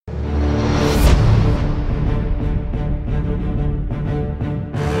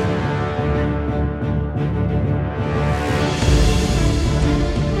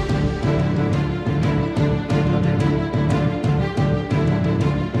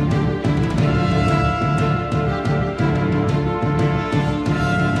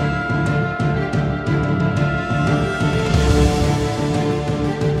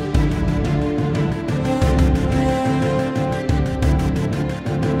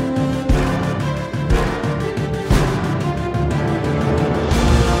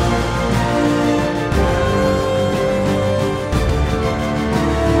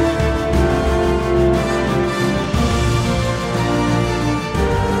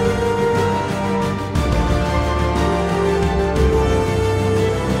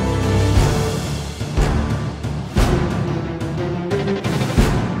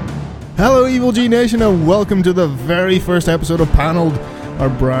Evil G Nation, and welcome to the very first episode of Panelled, our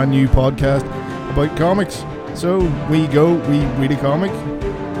brand new podcast about comics. So we read a comic,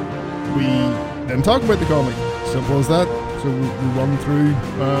 we then talk about the comic. Simple as that. So we run through,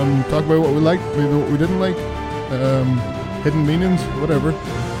 talk about what we liked, maybe what we didn't like, hidden meanings, whatever.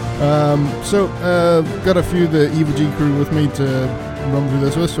 Got a few of the Evil G crew with me to run through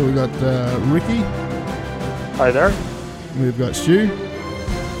this with. So we got Ricky. Hi there. We've got Stu.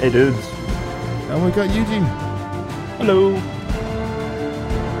 Hey dudes. And we've got Eugene. Hello.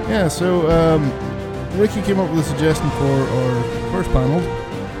 Yeah, so Ricky came up with a suggestion for our first panel,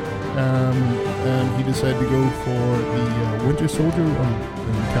 and he decided to go for the Winter Soldier in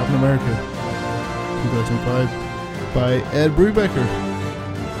Captain America 2005 by Ed Brubaker.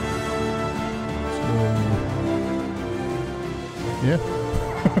 So, yeah.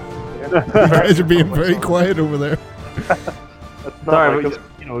 You guys are being very quiet over there. Sorry, but,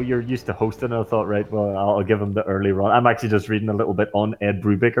 you're used to hosting. I thought, right, well, I'll give him the early run. I'm actually just reading a little bit on Ed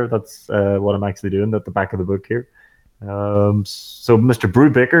Brubaker. That's what I'm actually doing at the back of the book here. So Mr.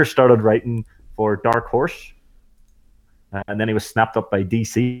 Brubaker started writing for Dark Horse, and then he was snapped up by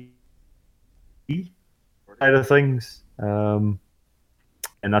DC side of things, and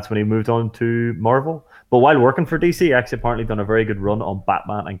that's when he moved on to Marvel. But while working for DC, he actually apparently done a very good run on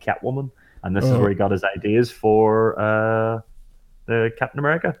Batman and Catwoman, and this is where he got his ideas for the Captain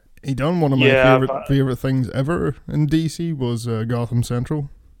America. He done one of my favorite things ever in DC was Gotham Central.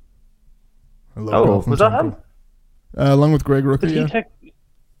 I love Gotham was Central. that him? Along with Greg Rucka,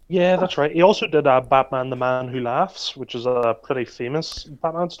 Yeah, that's right. He also did Batman the Man Who Laughs, which is a pretty famous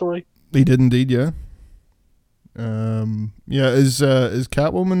Batman story. He did indeed, yeah. Is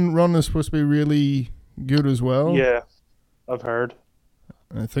Catwoman run is supposed to be really good as well? Yeah, I've heard.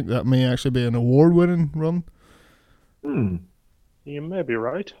 I think that may actually be an award-winning run. You may be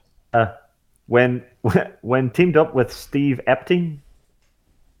right. When teamed up with Steve Epting,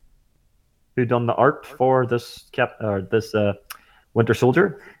 who done the art for this Winter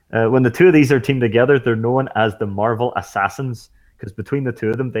Soldier, when the two of these are teamed together, they're known as the Marvel Assassins, because between the two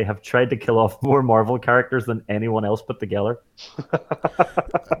of them, they have tried to kill off more Marvel characters than anyone else put together.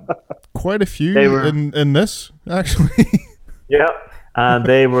 Quite a few in this, actually. Yeah. And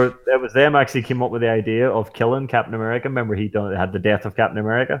it was them actually came up with the idea of killing Captain America. Remember, he had the death of Captain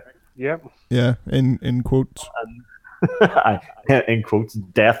America. Yep. Yeah, in quotes. In quotes,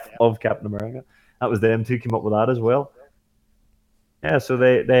 death of Captain America. That was them two came up with that as well. Yeah, so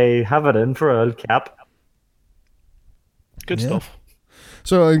they have it in for a Cap. Good stuff.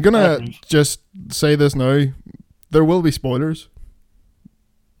 So I'm gonna just say this now: there will be spoilers.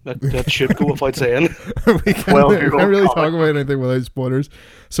 That should go without saying. we can't really talk about anything without spoilers.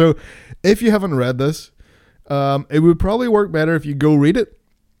 So, if you haven't read this, it would probably work better if you go read it,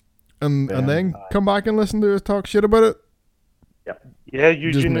 and then come back and listen to us talk shit about it. Yep. Yeah,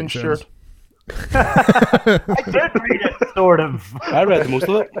 Eugene and Stuart. I did read it, sort of. I read most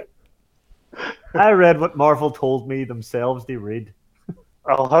of it. I read what Marvel told me themselves to read.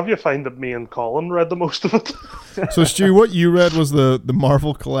 I'll have you find that me and Colin read the most of it. So, Stu, what you read was the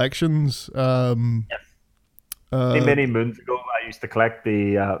Marvel collections. Yes. Many moons ago, I used to collect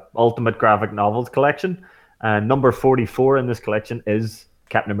the Ultimate Graphic Novels collection. And number 44 in this collection is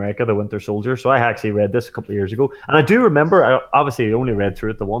Captain America, the Winter Soldier. So I actually read this a couple of years ago. And I do remember, I only read through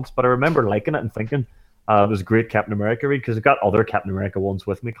it the once, but I remember liking it and thinking it was a great Captain America read, because I got other Captain America ones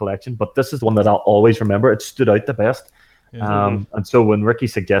with me collection. But this is one that I'll always remember. It stood out the best. Yeah. And so when Ricky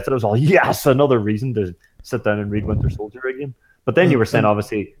suggested, I was all, yes, another reason to sit down and read Winter Soldier again. But then you were saying,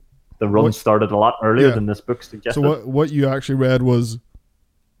 obviously, the run started a lot earlier than this book suggested. So what you actually read was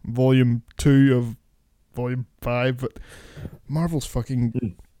volume 2 of volume 5. But Marvel's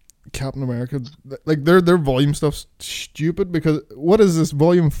fucking Captain America, like their volume stuff's stupid, because what is this,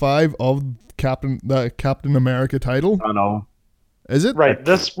 volume 5 of the Captain America title? I know. Is it? Right,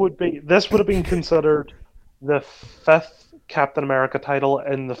 this would have been considered the 5th Captain America title,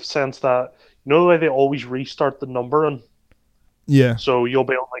 in the sense that, you know the way they always restart the numbering? Yeah. So you'll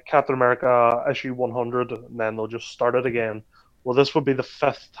be on like Captain America issue 100, and then they'll just start it again. Well, this would be the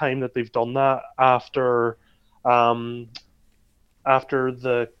 5th time that they've done that after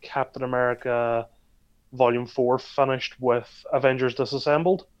the Captain America Volume 4 finished with Avengers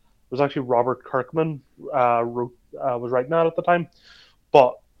Disassembled. It was actually Robert Kirkman was writing that at the time.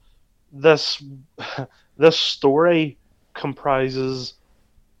 But this story comprises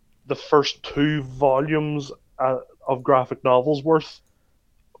the first 2 volumes of graphic novels worth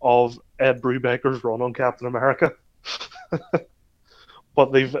of Ed Brubaker's run on Captain America.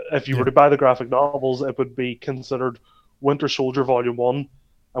 But if you were to buy the graphic novels, it would be considered Winter Soldier Volume 1,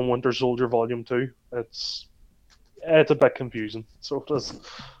 and Winter Soldier Volume 2. It's a bit confusing, so it is.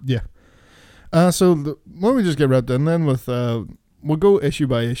 Yeah. So why don't we just get wrapped in then with we'll go issue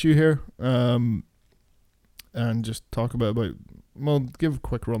by issue here, and just talk about well, give a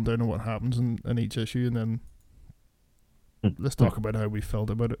quick rundown of what happens in each issue, and then let's talk about how we felt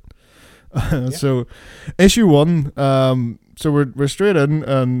about it. So, issue 1. So we're straight in,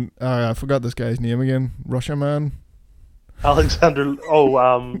 and I forgot this guy's name again. Russia Man. Alexander.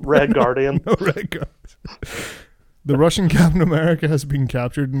 Red Guardian. No, Red Guardian. The Russian Captain America has been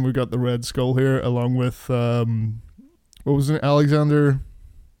captured, and we got the Red Skull here, along with what was it, Alexander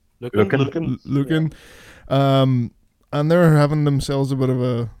Lukin. And they're having themselves a bit of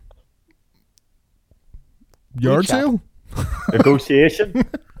a yard sale. Negotiation.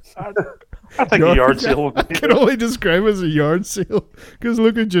 I think a yard sale. I can only describe it as a yard sale because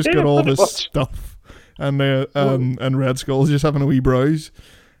Lukin just got all this stuff, and Red Skull's just having a wee browse.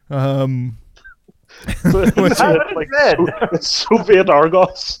 It's Soviet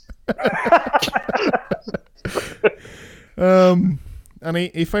Argos. And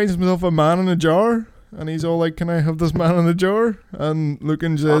he finds himself a man in a jar, and he's all like, "Can I have this man in a jar?" And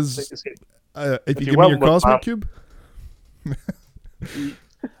Lucan says, "If you give me your cosmic cube."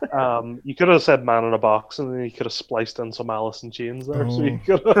 You could have said "man in a box," and then you could have spliced in some Alice in Chains there. So you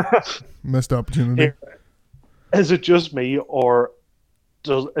could have missed opportunity. Here, is it just me, or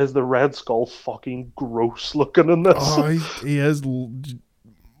is the Red Skull fucking gross looking in this? Oh, he is. Well,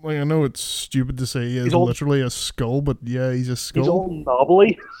 I know it's stupid to say he is literally a skull, but yeah, he's a skull. He's all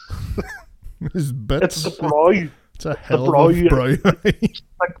knobbly. His bits. It's the brow. It's a hell of a brow.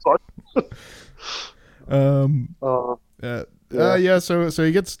 So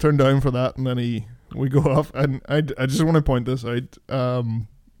he gets turned down for that, and then we go off, and I just want to point this out.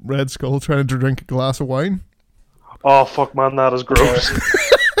 Red Skull trying to drink a glass of wine. Oh fuck, man, that is gross.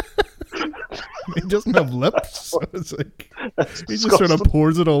 He doesn't have lips, so it's like he just sort of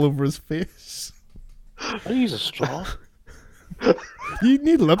pours it all over his face. I use a straw. You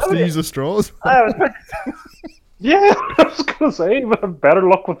need lips to use a straw. Yeah, I was gonna say, but better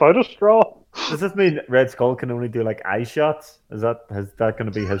luck without a straw. Does this mean Red Skull can only do like eye shots? Is that going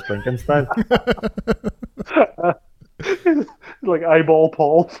to be his drinking style? Like Eyeball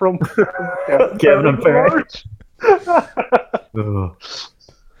Paul from Kevin and Perry.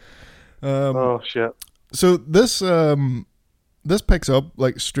 Oh shit! So this picks up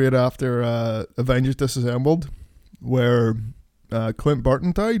like straight after Avengers Disassembled, where Clint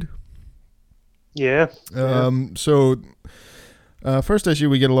Barton died. Yeah. So first issue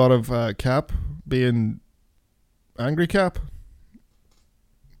we get a lot of Cap being angry Cap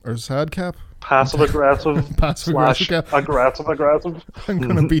or sad Cap. Passive aggressive. Passive aggressive Cap. Aggressive. I'm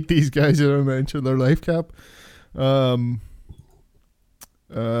gonna beat these guys in an inch of their life, Cap.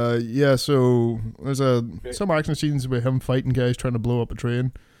 Yeah, so there's some action scenes with him fighting guys trying to blow up a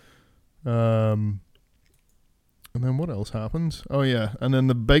train. And then what else happens? Oh yeah, and then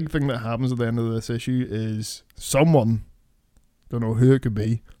the big thing that happens at the end of this issue is someone, don't know who it could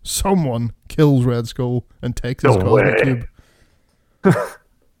be, someone kills Red Skull and takes his cosmic cube.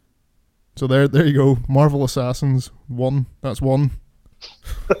 So there you go. Marvel Assassins 1. That's 1.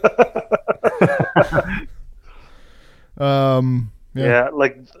 Yeah,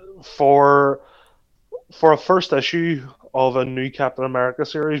 like for a first issue of a new Captain America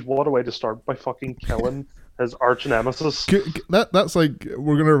series, what a way to start by fucking killing his arch nemesis. That's like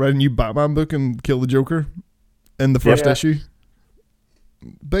we're gonna write a new Batman book and kill the Joker in the first issue.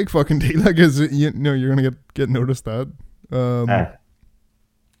 Big fucking deal. Like, you're gonna get noticed that.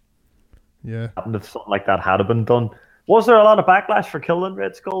 Yeah. Happened if something like that had been done. Was there a lot of backlash for killing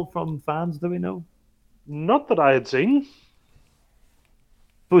Red Skull from fans? Do we know? Not that I had seen.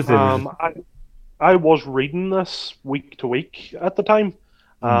 I I was reading this week to week at the time,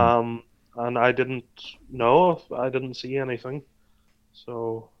 and I didn't know. I didn't see anything.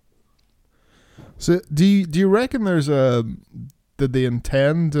 So do you reckon there's did they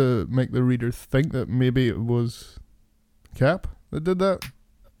intend to make the reader think that maybe it was Cap that did that?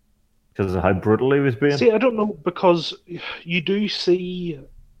 Because of how brutal he was being? See, I don't know, because you do see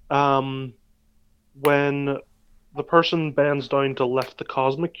when the person bends down to lift the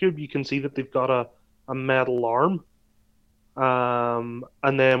cosmic cube, you can see that they've got a metal arm.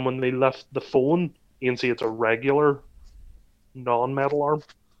 And then when they lift the phone, you can see it's a regular non-metal arm.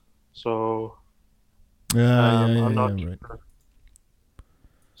 So I'm not sure. Right.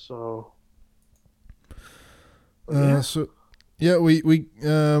 So so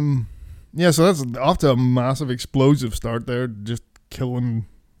that's off to a massive explosive start there, just killing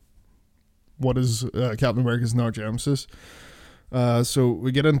what is Captain America's arch nemesis. So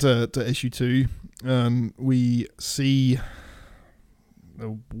we get into issue 2, and we see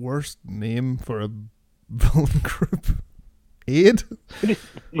the worst name for a villain group. Aid?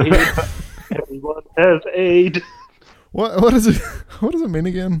 Everyone has aid. What is it? What does it mean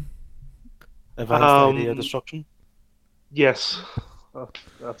again? Advanced idea destruction. Yes.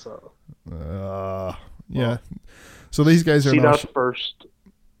 That's yeah. So these guys are see now that first.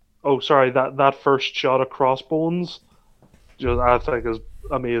 Oh, sorry. That first shot of Crossbones, just I think is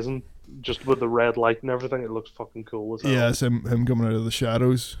amazing. Just with the red light and everything, it looks fucking cool as hell. yeah, it's him coming out of the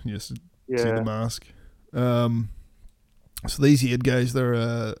shadows. Yes, see the mask. So these 8 guys,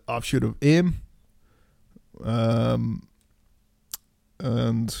 they're offshoot of AIM.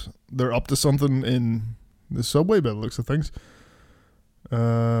 And they're up to something in the subway by the looks of things.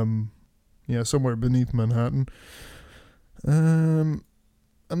 Yeah, somewhere beneath Manhattan. And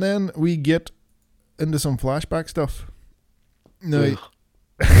then we get into some flashback stuff. Now,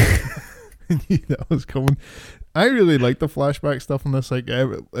 I knew that was coming. I really like the flashback stuff in this. Like,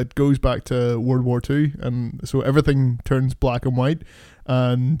 it goes back to World War II, and so everything turns black and white.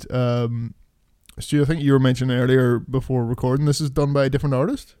 And Stu, I think you were mentioning earlier before recording, this is done by a different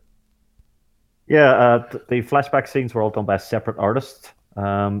artist. Yeah, the flashback scenes were all done by a separate artist.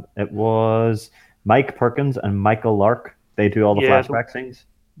 It was Mike Perkins and Michael Lark. They do all the flashback scenes.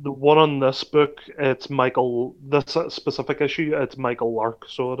 The one on this book, it's Michael. This specific issue, it's Michael Lark.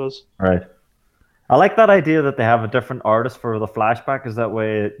 So it is. Right. I like that idea that they have a different artist for the flashback, is that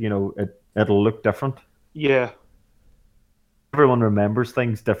way, it'll look different. Yeah. Everyone remembers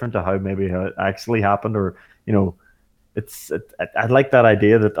things different to how it actually happened, or I like that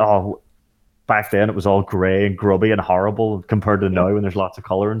idea that back then it was all grey and grubby and horrible compared to now when there's lots of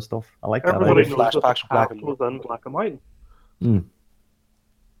color and stuff. I like that. Everybody idea. knows flashbacks was in black and white. Mm.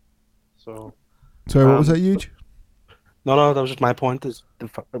 So what was that, Huge? No, that was just my point. Is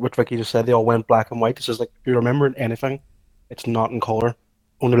what Vicky just said. They all went black and white. It's just like, if you remember anything, it's not in color,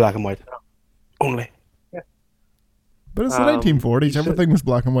 only black and white, only. Yeah. But it's the 1940s. Everything was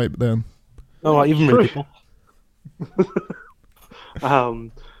black and white then. No, even real people.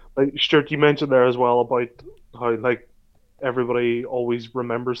 Like Stuart, you mentioned there as well about how like everybody always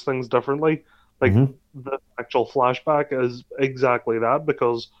remembers things differently. Like the actual flashback is exactly that,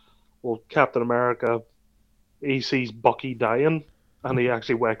 because Captain America, he sees Bucky dying, and he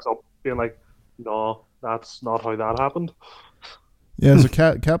actually wakes up being like, "No, that's not how that happened." Yeah, so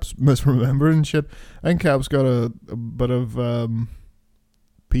Cap's misremembering shit. I think Cap's got a bit of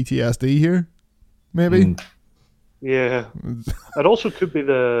PTSD here, maybe. Yeah, it also could be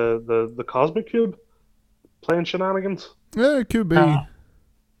the Cosmic Cube playing shenanigans. Yeah, it could be.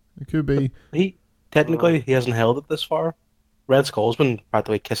 It could be. He hasn't held it this far. Red Skull's been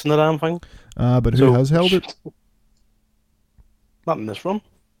practically kissing the damn thing. But who has held it? Not in this run.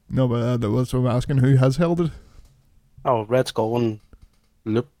 No, but that's what I'm asking. Who has held it? Oh, Red Skull and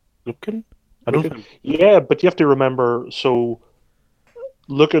Lupkin? I don't think. Yeah, but you have to remember, so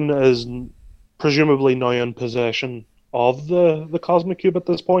Lupkin is presumably now in possession of the Cosmic Cube at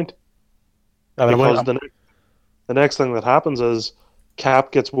this point. Because the next thing that happens is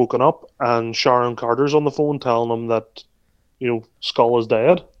Cap gets woken up and Sharon Carter's on the phone telling him that, Skull is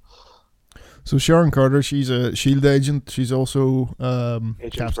dead. So Sharon Carter, she's a SHIELD agent. She's also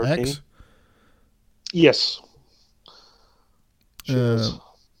Cap's 13. ex. Yes. Yeah,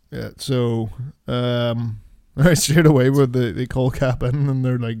 so right straight away with they call Cap in and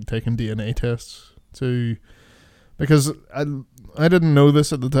they're like taking DNA tests because I didn't know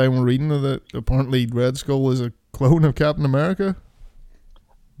this at the time we're reading that apparently Red Skull is a clone of Captain America.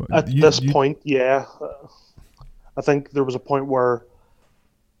 At this point, yeah. I think there was a point where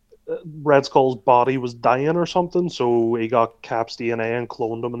Red Skull's body was dying or something, so he got Cap's DNA and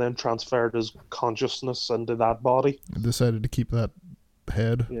cloned him and then transferred his consciousness into that body. I decided to keep that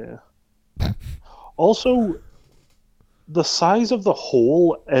head. Yeah. Also, the size of the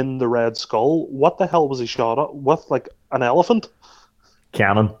hole in the Red Skull, what the hell was he shot at? With, like, an elephant?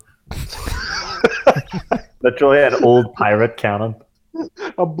 Cannon. Literally an old pirate cannon.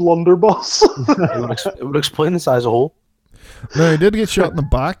 A blunderbuss. It would explain the size of the hole. No, he did get shot in the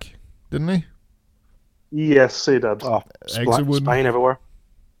back, didn't he? Yes, he did. Oh, Exit wound. spine everywhere.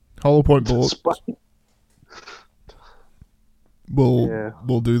 Hollow point bullet.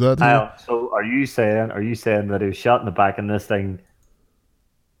 We'll do that here. So are you saying that he was shot in the back in this thing?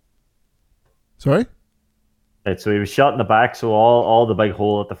 Sorry? Right, so he was shot in the back, so all the big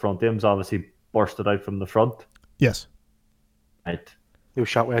hole at the front of him's obviously bursted out from the front. Yes. Right. He was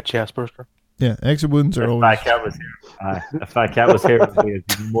shot with a chest burster. Yeah, exit wounds are If always. Fat Cat was here, if Fat Cat was here, it would be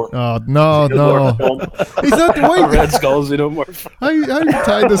even more. Oh no, even more no! fun. He's not the white. Red Skulls, you know more. How you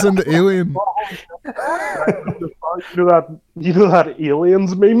tied this into Alien? You know that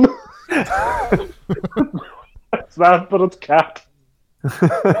aliens meme? It's that, but it's cat.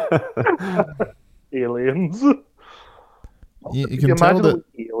 Aliens. You can tell imagine that. an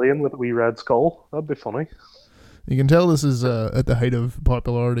alien with a wee red skull? That'd be funny. You can tell this is at the height of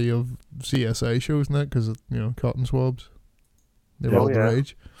popularity of CSI shows, and that because cotton swabs. They're all the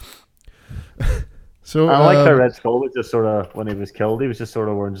rage. So I like how Red Skull was just sort of, when he was killed, he was just sort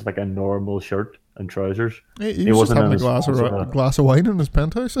of wearing just like a normal shirt and trousers. He was just having a glass of wine in his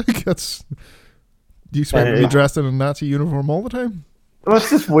penthouse. Like that's. Do you expect to be dressed in a Nazi uniform all the time? Well, it's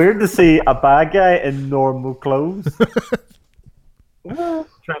just weird to see a bad guy in normal clothes trying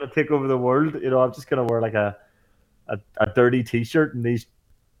to take over the world. I'm just gonna wear like a dirty T-shirt and these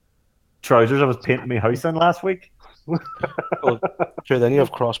trousers I was painting my house in last week. Well, sure. Then you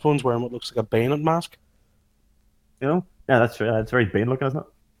have Crossbones wearing what looks like a bayonet mask. Yeah, that's true. That's very Bane looking, isn't it?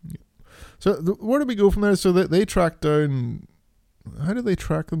 So where do we go from there? So they track down. How do they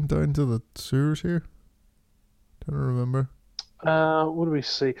track them down to the sewers here? Don't remember. What do we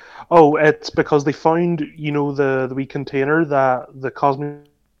see? Oh, it's because they found, the wee container that the Cosmic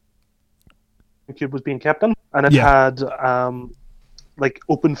Cube was being kept in, and it had like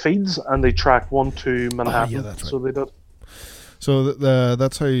open feeds, and they tracked one to Manhattan. Yeah, that's right. So they did. So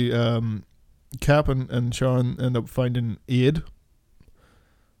that's how Cap and Sean end up finding Ed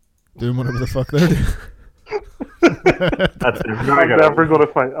doing whatever the fuck they're doing.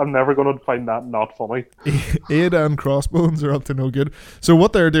 I'm never gonna find that not funny. Ed and Crossbones are up to no good. So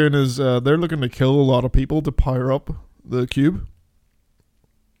what they're doing is they're looking to kill a lot of people to power up the cube,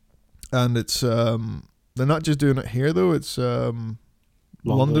 and it's they're not just doing it here though. It's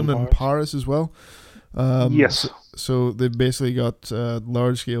London and Paris as well. Yes. So they've basically got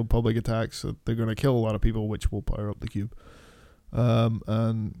large scale public attacks that they're going to kill a lot of people, which will power up the cube.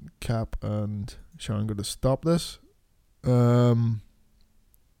 And Cap and Sean go to stop this,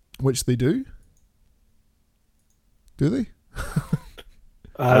 which they do. Do they?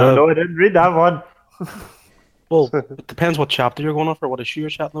 I don't know. I didn't read that one. Well, it depends what chapter you're going off or what issue you're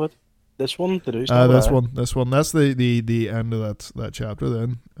chatting about. This one, to do stuff. This one. That's the end of that chapter.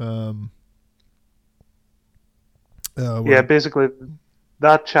 Then. Basically,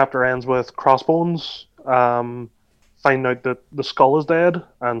 that chapter ends with Crossbones finding out that the skull is dead,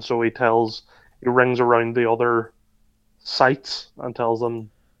 and so he rings around the other sites and tells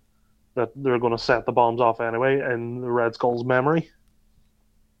them that they're going to set the bombs off anyway in the Red Skull's memory.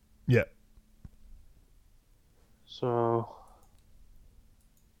 Yeah. So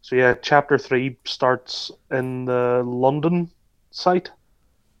yeah, chapter 3 starts in the London site,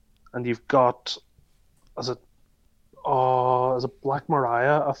 and you've got, is it Black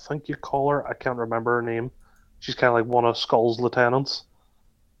Mariah, I think you call her. I can't remember her name. She's kind of like one of Skull's lieutenants.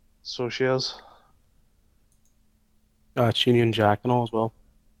 So she is. It's Union Jack and all as well.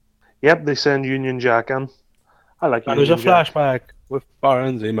 Yep, they send Union Jack in. I like Union Jack. There's a Jack. flashback with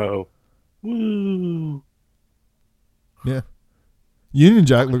Baron Zemo. Woo! Yeah. Union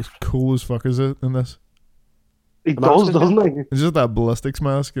Jack looks cool as fuck, is it, in this? He does, doesn't he? It's just that ballistics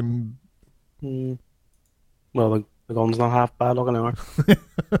mask and... Well, the gun's not half bad looking anyway.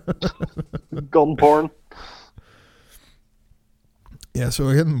 Gun porn. Yeah, so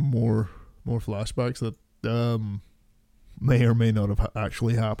we're getting more flashbacks that may or may not have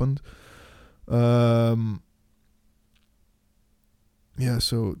actually happened. Yeah,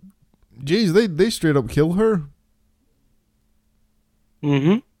 so... Geez, they straight up kill her.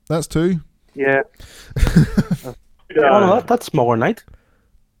 Mm-hmm. That's 2. Yeah. Oh, no, that's Mother Night.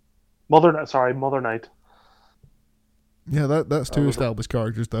 Mother Night. Yeah, that's 2 established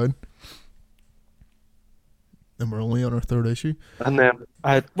characters down. And we're only on our 3rd issue. And then...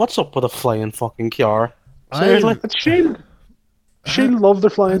 what's up with a flying fucking car? Seriously? It's Shield. Shield love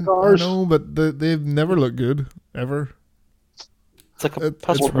their flying cars. I know, but they've never looked good, ever. It's like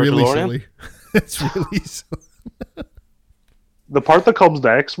it's really silly. It's really silly. The part that comes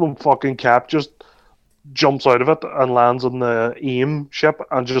next when fucking Cap just jumps out of it and lands on the AIM ship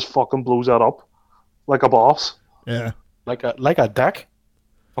and just fucking blows that up like a boss. Yeah. Like a deck?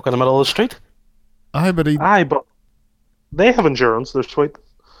 Fucking in the middle of the street? But they have insurance, they're sweet.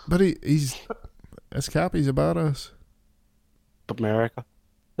 But he's as Cap, he's a badass. But America.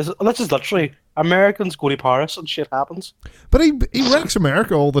 This is literally Americans go to Paris and shit happens. But he wrecks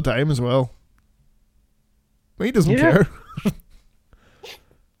America all the time as well. He doesn't care.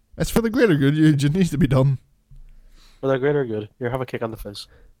 It's for the greater good. It needs to be done. For the greater good. Here, have a kick on the fizz.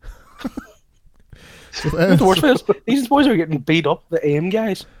 The worst thing is, these boys are getting beat up, the AIM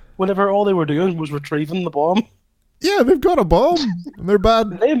guys, whenever all they were doing was retrieving the bomb. Yeah, they've got a bomb. And they're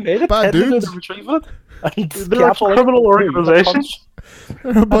bad. They made it. Bad dudes. They're retrieving it. And They're a criminal organization.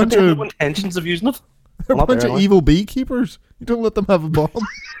 They're a bunch of no intentions of using it. they're a bunch of evil beekeepers. You don't let them have a bomb.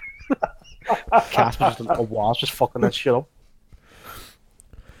 Casper just a wasp, just fucking that shit up.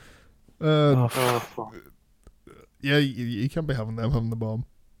 Yeah, you can't be having them having the bomb.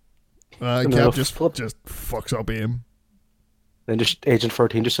 Cap just fucks up AIM. Then just Agent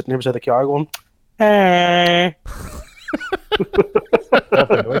 13 just sitting there beside the car going, hey.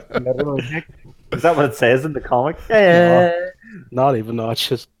 Is that what it says in the comic? Not even, no, it's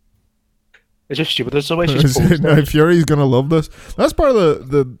just stupid. There's the way she's now, Fury's gonna love this. That's part of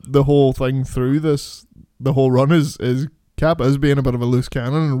the whole thing through this. The whole run is Cap as being a bit of a loose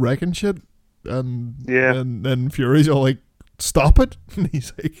cannon and wrecking shit, and then Fury's all like, "Stop it!" And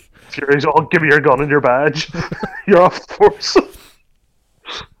he's like, "Fury's all, give me your gun and your badge. You're off the force."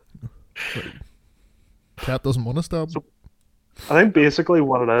 Cap doesn't want to stop. So, I think basically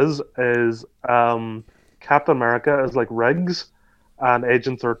what it is Captain America is like Riggs, and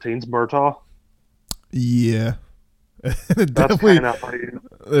Agent 13's Murtaugh. Yeah. There definitely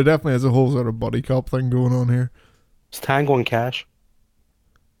has a whole sort of buddy cop thing going on here. It's Tango and Cash.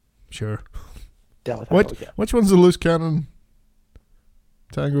 Sure. Which one's the loose cannon?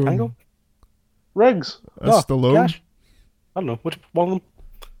 Tango? Riggs. That's Stallone. Cash? I don't know. Which one of them?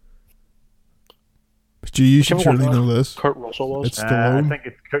 But you should surely know this. Kurt Russell was. It's Stallone. I think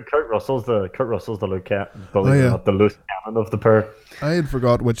it's Kurt Russell's the loose cannon. Oh, The loose cannon of the pair. I had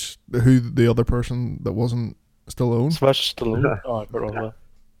forgot who the other person that wasn't Stallone. Sylvester Stallone. Oh, Kurt Russell.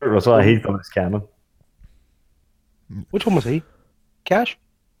 Kurt Russell, he's the loose cannon. Which one was he? Cash?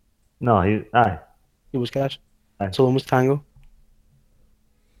 No, he was Cash. Aye. Stallone was Tango.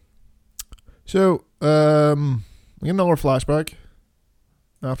 So, we get another flashback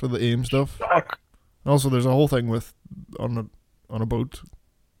after the AIM stuff. Fuck. Also, there's a whole thing with on a boat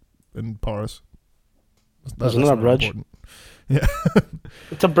in Paris. Isn't that a bridge? Important. Yeah.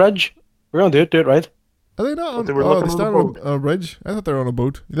 It's a bridge. We're going to do it right. Are they not? They stand on a bridge? I thought they were on a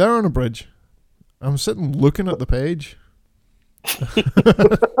boat. They're on a bridge. I'm sitting looking at the page. I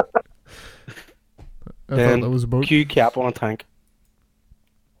thought that was a boat. Cue Cap on a tank.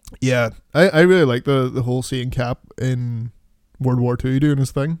 Yeah, I really like the whole seeing Cap in World War II doing his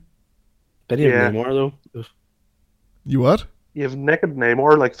thing. They didn't have Namor though. You what? You have naked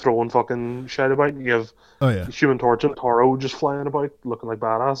Namor like throwing fucking shit about. You have Human Torch and Toro just flying about looking like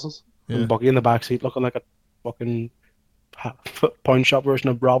badasses. Yeah. And Bucky in the backseat looking like a fucking pawn shop version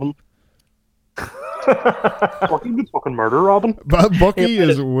of Robin. Bucky would fucking murder Robin. But Bucky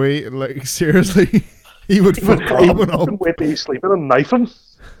is way, like, seriously, he would fuck Robin up. Wait till he's sleeping and knife him.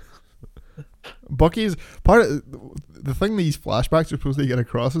 Bucky's part of the thing these flashbacks are supposed to get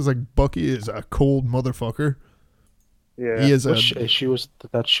across is like Bucky is a cold motherfucker. Yeah, he is. Which issue is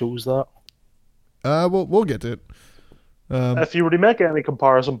that shows that? We'll get to it. If you were to make any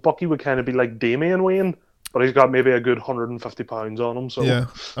comparison, Bucky would kind of be like Damian Wayne, but he's got maybe a good 150 pounds on him. So yeah,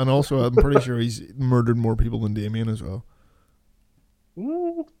 and also I'm pretty sure he's murdered more people than Damian as well.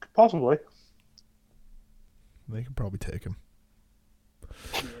 Possibly. They could probably take him.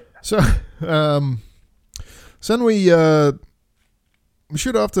 So, then we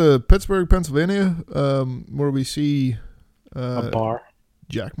shoot off to Pittsburgh, Pennsylvania, where we see a bar.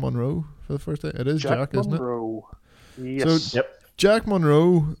 Jack Monroe for the first time. It is Jack Monroe. Isn't it? Yes. So, Jack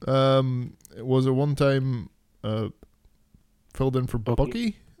Monroe was a one-time filled in for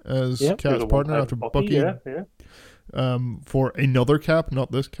Bucky as Cap's partner after Bucky. For another Cap,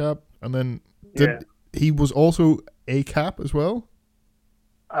 not this Cap, and then he was also a Cap as well.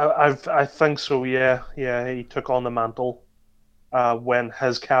 I think so. Yeah. He took on the mantle when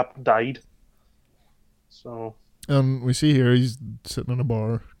his Cap died. So. We see here he's sitting in a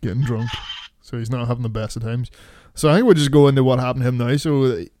bar getting drunk, so he's not having the best of times. So I think we'll just go into what happened to him now.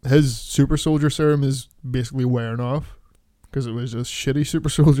 So his super soldier serum is basically wearing off because it was just shitty super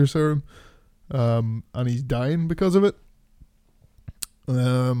soldier serum, and he's dying because of it.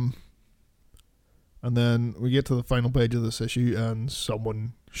 And then we get to the final page of this issue, and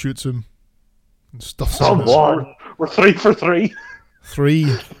someone shoots him and stuffs him. We're 3 for 3.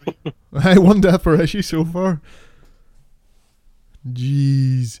 3. One death per issue so far.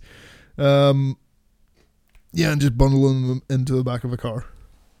 Jeez. Yeah, and just bundling them into the back of a car.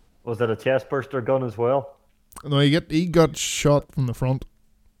 Was it a chest burster gun as well? No, he got shot from the front.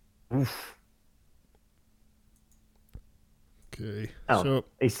 Oof. Okay. Oh, so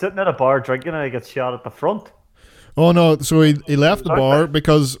he's sitting at a bar drinking and he gets shot at the front. Oh no, so he left the bar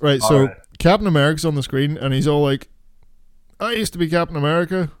because Captain America's on the screen, and he's all like, "I used to be Captain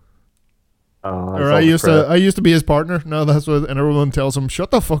America." Or I used to be his partner. No, that's what. And everyone tells him, "Shut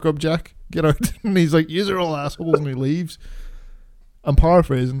the fuck up, Jack. Get out." And he's like, "Yous are all assholes," and he leaves. I'm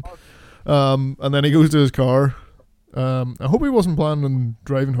paraphrasing. And then he goes to his car. I hope he wasn't planning on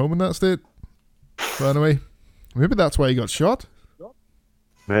driving home in that state. But anyway, maybe that's why he got shot.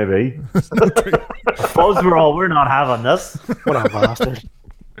 Maybe. We're not having this. What a bastard.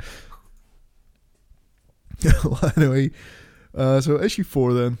 Well, anyway, so issue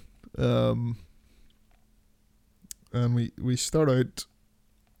 4 then. And we start out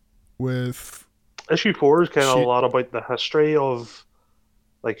with issue 4 is kind of a lot about the history of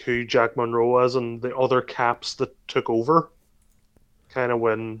like who Jack Monroe is and the other Caps that took over, kind of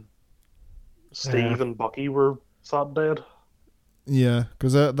when Steve and Bucky were thought dead. Yeah,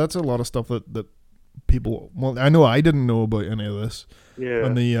 because that's a lot of stuff that people. Well, I know I didn't know about any of this. Yeah.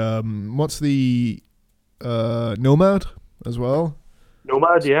 And the what's the Nomad as well?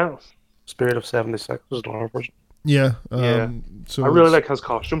 Nomad, yeah. Spirit of 76 was another person. Yeah. Yeah. So I really like his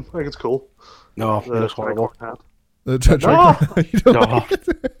costume. I think it's cool. No, it looks horrible. Hat. No, Like I think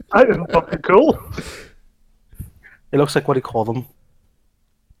it's fucking cool. It looks like what do you call them?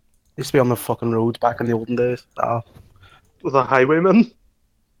 Used to be on the fucking roads back in the olden days. The highwayman.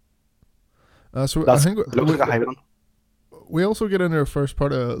 So That's, I think it looks like a highwayman. we also get into our first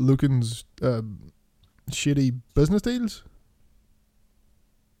part of Lucan's shitty business deals.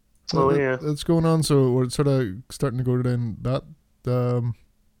 Oh yeah, that's going on. So we're sort of starting to go down that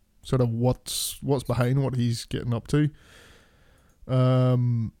sort of what's behind what he's getting up to.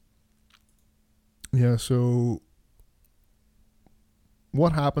 Yeah. So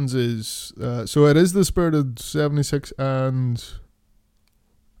what happens is, so it is the Spirit of 76 and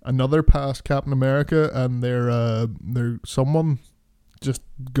another past Captain America, and they're someone just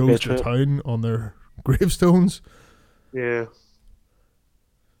goes to town on their gravestones. Yeah.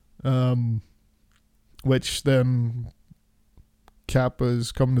 Which then Cap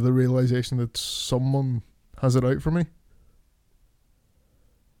has come to the realization that someone has it out for me.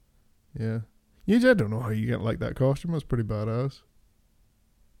 Yeah. I don't know how you get like that costume. It's pretty badass.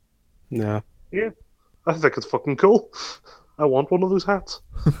 Yeah. Yeah. I think it's fucking cool. I want one of those hats.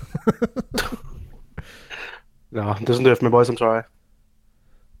 No, it doesn't do it for me, boys. I'm sorry.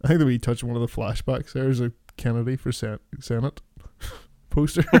 I think that we touched one of the flashbacks. There's a Kennedy for Senate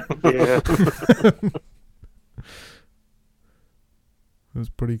poster. Yeah. That's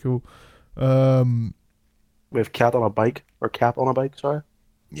pretty cool. We have Cat on a bike, or Cap on a bike, sorry.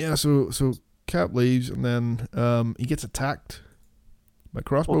 Yeah, so Cap leaves, and then he gets attacked by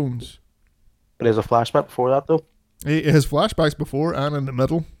crossbones. But there's a flashback before that, though. He has flashbacks before and in the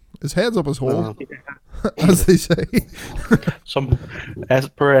middle. His head's up his hole, as they say. Some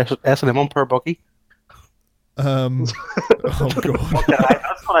S&M on per Bucky. Oh god.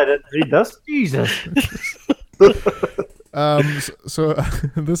 That's why I didn't read this. Jesus. So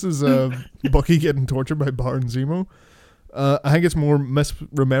this is Bucky getting tortured by Baron Zemo. I think it's more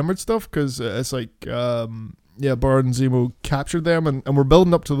misremembered stuff because it's like Baron Zemo captured them, and we're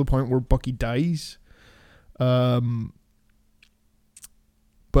building up to the point where Bucky dies.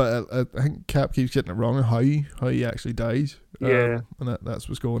 But I think Cap keeps getting it wrong on how he actually dies. Yeah. And that's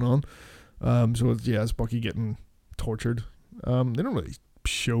what's going on. So it's Bucky getting tortured. They don't really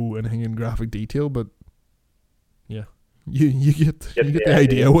show anything in graphic detail, but yeah, you get the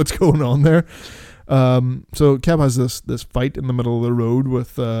idea of what's going on there. So Cap has this fight in the middle of the road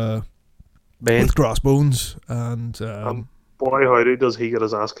with crossbones, and boy howdy does he get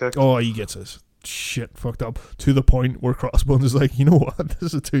his ass kicked. Oh, he gets his shit fucked up to the point where Crossbones is like, you know what,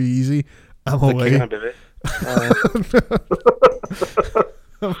 this is too easy, I'm away. I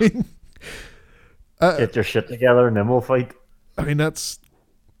mean, get your shit together and then we'll fight. I mean, that's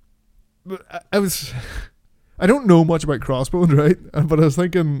I don't know much about Crossbones, right? But I was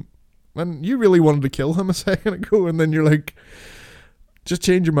thinking, man, you really wanted to kill him a second ago, and then you're like, just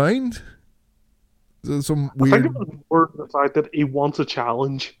change your mind. Some weird. I think it was more the fact that he wants a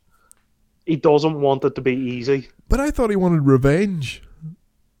challenge. He doesn't want it to be easy. But I thought he wanted revenge.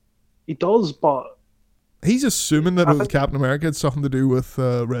 He does, but he's assuming that it was Captain America had something to do with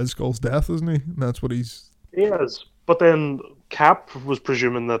Red Skull's death, isn't he? And that's what he's. He is. But then Cap was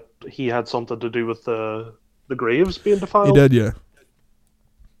presuming that he had something to do with the graves being defiled. He did, yeah.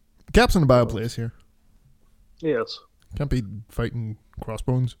 Cap's in a bad place here. Yes. Can't be fighting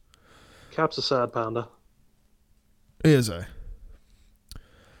Crossbones. Cap's a sad panda. He is,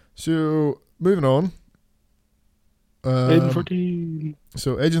 So, moving on. Agent 13.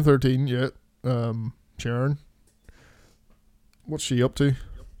 So, Agent 13, yeah. Sharon. What's she up to?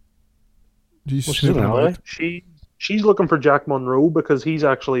 She's Well, she's in snooping LA. about. She's looking for Jack Monroe because he's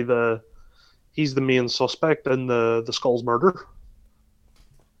actually the main suspect in the Skull's murder.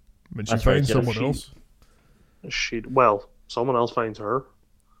 But she That's right, finds yeah. someone else. Someone else finds her.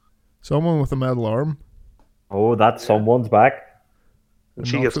 Someone with a metal arm Oh, that someone's back. And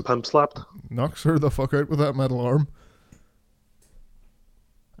she knocks gets pimp slapped. knocks her the fuck out with that metal arm.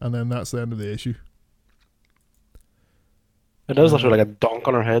 And then that's the end of the issue. It does literally like a donk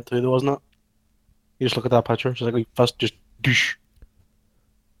on her head too, though, isn't it? You just look at that picture. She's like first just douche.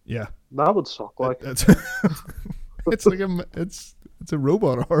 Yeah. That would suck. Like, It's it's like it's a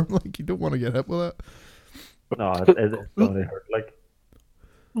robot arm. Like, you don't want to get hit with that. No, it's only hurt. Like,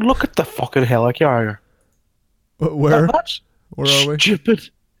 Look at the fucking helicarrier. Where? That's Where are we? stupid.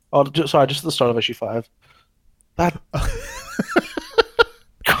 Oh, just at the start of issue 5. That.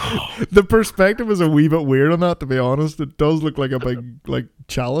 The perspective is a wee bit weird on that, to be honest. It does look like a big, like,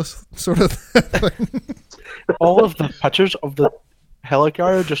 chalice sort of thing. All of the pictures of the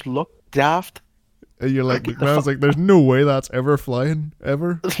helicarrier just look daft. And you're like, man, it's like, there's no way that's ever flying,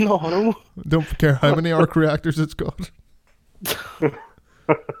 ever. No. Don't care how many arc reactors it's got.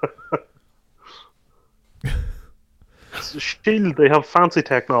 Shield, they have fancy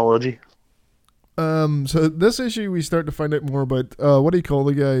technology. So this issue we start to find out more about, what do you call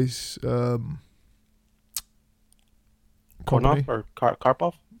the guys? Company? Kornov or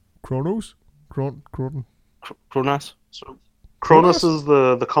Karpov? Kronos? Kronos? Kronas? So Cronus is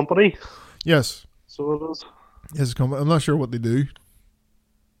the company. Yes. So it is. Yes, I'm not sure what they do.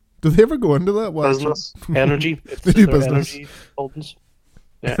 Do they ever go into that? Business. Energy. They do business. Energy holdings.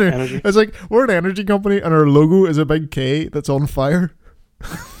 Yeah, energy. It's like, we're an energy company and our logo is a big K that's on fire.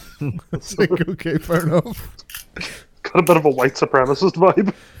 It's like, okay, fair enough. Got a bit of a white supremacist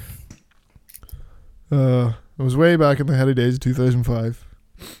vibe. It was way back in the heady days of 2005.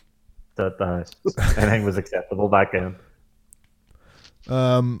 that anything was acceptable back then.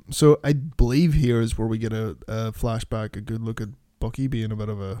 So I believe here is where we get a flashback, a good look at Bucky being a bit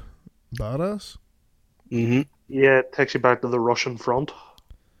of a badass. Mm-hmm. Yeah, it takes you back to the Russian front.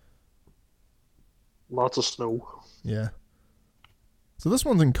 Lots of snow. Yeah. So this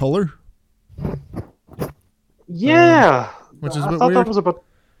one's in color. Yeah, which is a I bit thought weird. that was a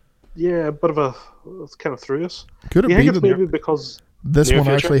bit of a. It's kind of threw us. Could it You be think it's that maybe because this near one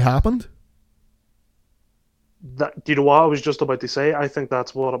future? actually happened? that? Do you know what I was just about to say? I think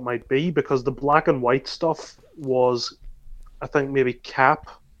that's what it might be because the black and white stuff was, I think maybe Cap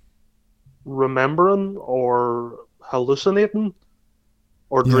remembering or hallucinating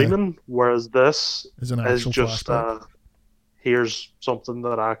or Yeah. dreaming, whereas this Is an is actual just flashback. here's something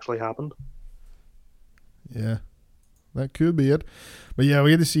that actually happened. Yeah. That could be it. But yeah, we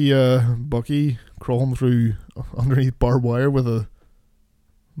get to see Bucky crawling through underneath barbed wire with a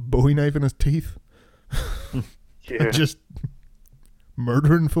Bowie knife in his teeth. Yeah, Just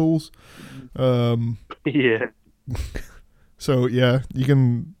murdering fools. yeah. So yeah, you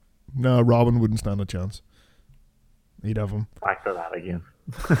can. No, Robin wouldn't stand a chance. He'd have him. Back to that again.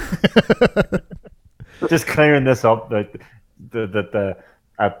 Just clearing this up that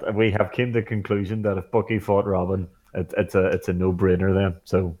we have came to the conclusion that if Bucky fought Robin, it's a no brainer then.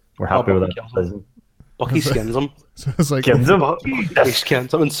 So we're happy with Bucky that kills him. decision. Bucky skins him. So it's like, Skins him. He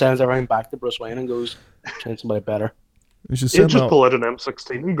skins him and sends everything back to Bruce Wayne and goes, "Train somebody better." you should He'll send just that, pull out an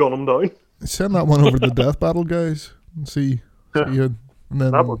M16 and gun him down. send that one over to the death battle, guys, and see and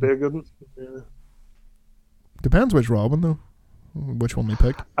then That would be a good one. Yeah. depends which Robin though, which one we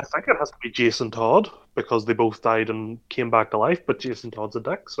pick. I think it has to be Jason Todd because they both died and came back to life, but Jason Todd's a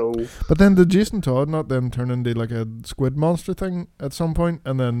dick, so But then did Jason Todd not then turn into like a squid monster thing at some point,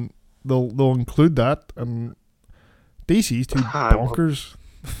 and then they'll include that, and DC's too I will. bonkers.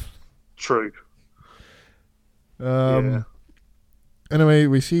 true. Anyway,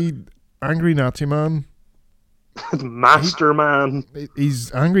 we see angry Nazi man. Master Man.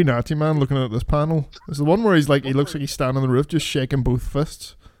 He's angry Nazi man looking at this panel. It's the one where he looks like he's standing on the roof just shaking both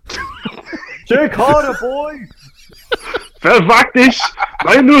fists. Jake Harder, boy. Verwagt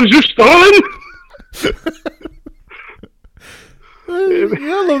mein nur Stalin!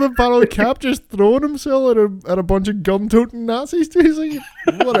 Yeah, I love the panel of Cap just throwing himself at a bunch of gun-toting Nazis. Too. He's like,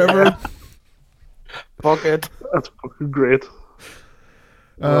 whatever. Fuck it. That's fucking great.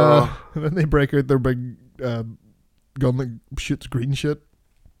 And then they break out their big gun that shoots green shit.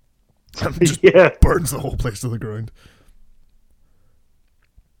 And just Yeah. burns the whole place to the ground.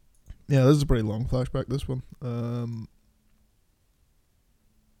 Yeah, this is a pretty long flashback, this one.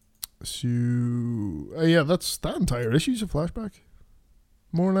 Yeah, that's that entire issue's a flashback.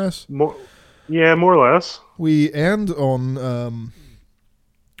 More or less. More or less. We end on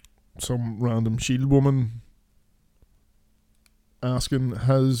some random Shield woman asking,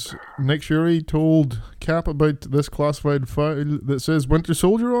 has Nick Fury told Cap about this classified file that says Winter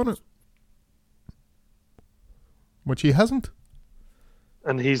Soldier on it? Which he hasn't.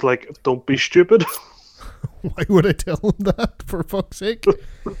 And he's like, don't be stupid. Why would I tell him that, for fuck's sake?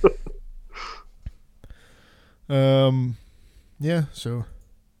 Yeah, so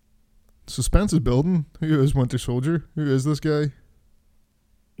suspense is building. Who is Winter Soldier? Who is this guy?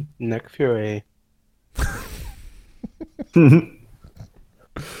 Nick Fury. Fucking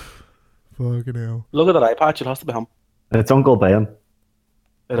hell. Look at that eye patch. It has to be him. It's Uncle Ben.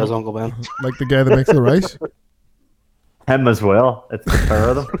 It is Uncle Ben. Like the guy that makes the rice? Him as well. It's the pair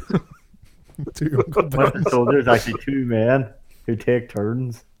of them. Two Uncle Winter Bens. Soldier is actually two men who take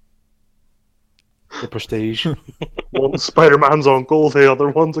turns. The Prestige. One's Spider-Man's uncle, the other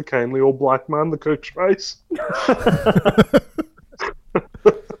one's a kindly old black man that cooks rice.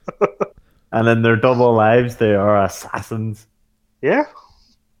 And in their double lives, they are assassins. Yeah.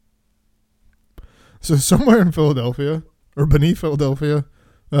 So somewhere in Philadelphia, or beneath Philadelphia,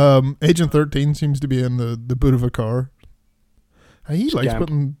 Agent 13 seems to be in the boot of a car. He likes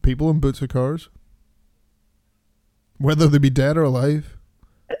putting people in boots of cars. Whether they be dead or alive.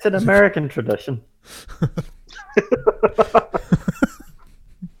 It's an American tradition.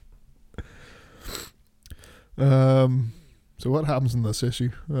 So what happens in this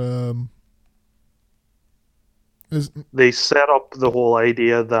issue? They set up the whole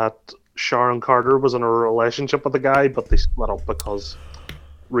idea that Sharon Carter was in a relationship with a guy, but they split up because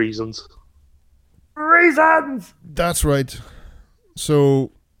reasons. Reasons! That's right.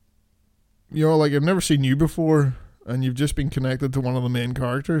 So, like, I've never seen you before, and you've just been connected to one of the main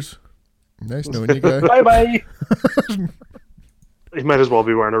characters. Nice knowing you, guy. Bye-bye. He might as well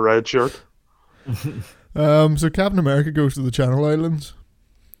be wearing a red shirt. So Captain America goes to the Channel Islands,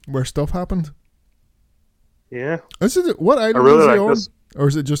 where stuff happened. Yeah. What island I really is he like on? this. Or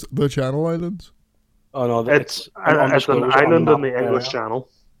is it just the Channel Islands? Oh, no. It's an island in the English Channel.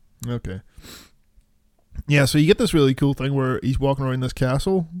 Okay. Yeah, so you get this really cool thing where he's walking around this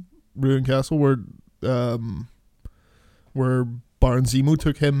castle, ruined castle, where Baron Zemo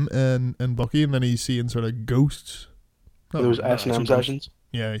took him and Bucky, and then he's seeing sort of ghosts. Those S&M sessions.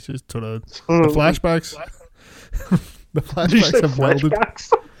 Yeah, he's just sort of the flashbacks. The flashbacks have melded.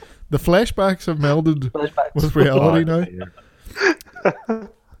 The flashbacks have melded with reality now.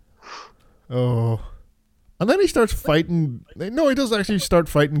 Oh. And then he starts fighting. No, he does actually start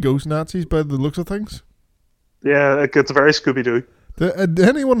fighting ghost Nazis by the looks of things. Yeah, it gets very Scooby-Doo. Can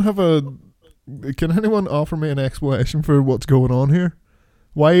anyone offer me an explanation for what's going on here?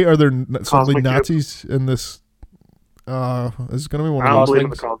 Why are there suddenly Cosmic Nazis in this? Is going to be one I of don't those believe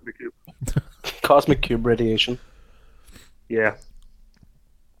in the things. Cosmic Cube. Cosmic Cube radiation. Yeah.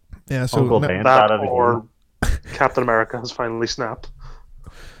 Yeah, so Uncle Ben. That That or Captain America has finally snapped.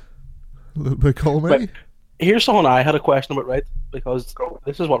 a little bit column Right. Here's something I had a question about, right? Because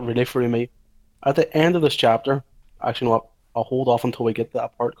this is what really threw me. At the end of this chapter, actually, you know what? I'll hold off until we get to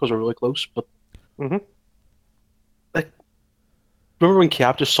that part because we're really close. But like, remember when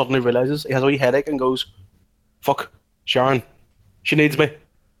Cap just suddenly realizes he has a wee headache and goes, "Fuck, Sharon, she needs me."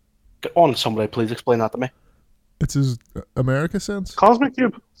 Get on, somebody, please explain that to me. It's his America sense. Cosmic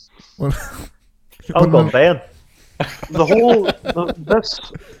Cube. Well, Uncle Ben. The whole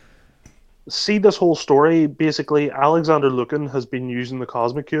this whole story. Basically, Alexander Lukin has been using the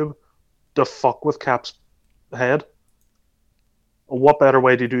Cosmic Cube to fuck with Cap's head. What better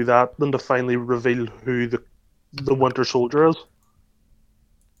way to do that than to finally reveal who the Winter Soldier is?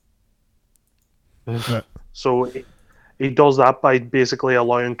 Yeah. So he does that by basically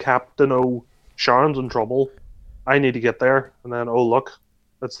allowing Cap to know Sharon's in trouble. I need to get there, and then oh look,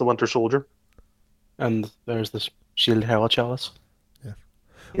 it's the Winter Soldier. And there's this shield hella chalice.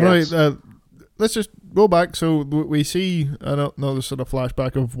 Yes. Right, let's just go back. So we see another sort of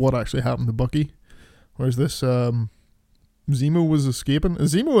flashback of what actually happened to Bucky. Whereas this Zemo was escaping.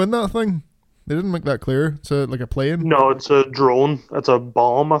 Is Zemo in that thing? They didn't make that clear. It's like a plane. No, it's a drone. It's a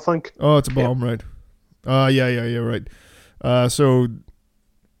bomb, I think. Oh, it's a bomb, right? Yeah, right. So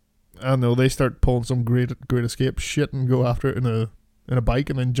I don't know. They start pulling some great escape shit and go after it in a bike,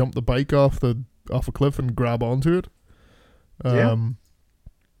 and then jump the bike off a cliff and grab onto it. So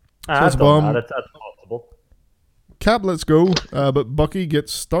it's a bomb. That's possible. Cap lets go, but Bucky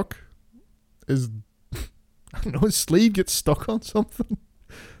gets stuck. I don't know, his sleeve gets stuck on something.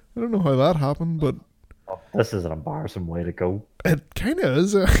 I don't know how that happened, but This is an embarrassing way to go. it kind of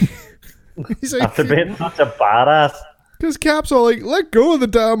is. He's like, After being such a badass. because Cap's all like, "Let go of the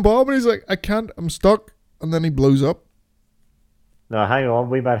damn bomb," and he's like, "I can't. I'm stuck." And then he blows up. Now, hang on.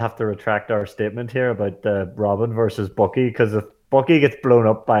 We might have to retract our statement here about Robin versus Bucky, because if Bucky gets blown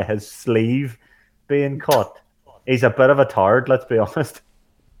up by his sleeve being cut, he's a bit of a tard, let's be honest.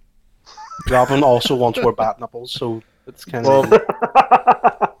 Robin also once wore bat nipples, so it's kind of...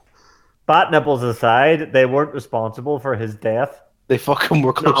 Bat nipples aside, they weren't responsible for his death. They fucking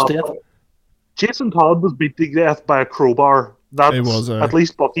were close to it. Jason Todd was beat to death by a crowbar. It was, at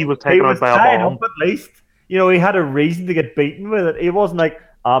least Bucky was He taken was out by a tied bomb. up at least. You know, he had a reason to get beaten with it. He wasn't like,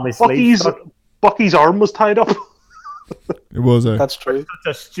 my sleeve's stuck. Bucky's arm was tied up. It was. That's true.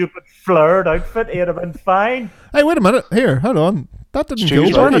 Such a stupid flared outfit. He'd have been fine. Hey, wait a minute. Here, hold on. That didn't Stu kill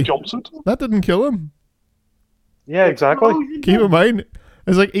was wearing a Bucky. jumpsuit. That didn't kill him. Yeah, exactly. Keep in mind,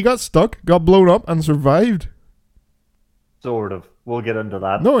 it's like he got stuck, got blown up, and survived. Sort of. We'll get into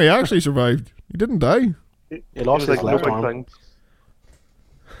that. No, he actually survived. He didn't die. He lost his no left big arm. thing.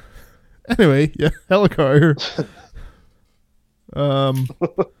 Anyway, yeah, Helicar.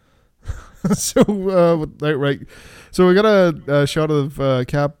 So, right. So we got a shot of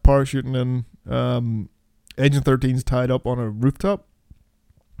Cap parachuting in. Agent 13's tied up on a rooftop.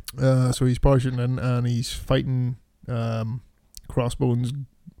 So he's parachuting in and he's fighting Crossbones.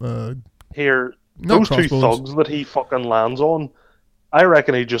 Here, Not those two Crossbones. thugs that he fucking lands on, I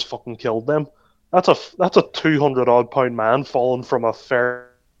reckon he just fucking killed them. That's a 200-odd pound man falling from a fairly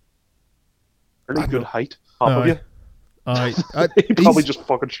good height. Top of you. He probably just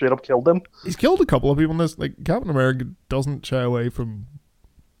fucking straight up killed them. He's killed a couple of people in this. Like, Captain America doesn't shy away from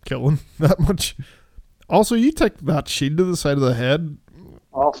killing that much. Also, you take that shield to the side of the head,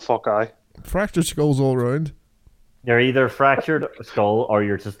 Oh, fuck aye. fractured skulls all around. You're either fractured skull or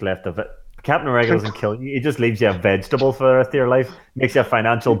you're just left of it. Captain America doesn't kill you. He just leaves you a vegetable for the rest of your life. Makes you a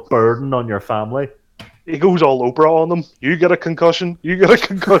financial burden on your family. He goes all Oprah on them. You get a concussion. You get a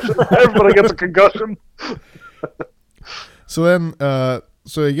concussion. Everybody gets a concussion. So then,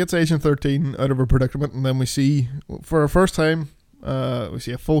 so he gets Agent 13 out of her predicament, and then we see, for our first time, we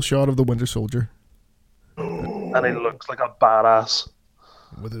see a full shot of the Winter Soldier. And he looks like a badass.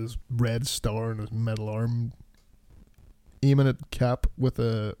 With his red star and his metal arm, aiming at Cap with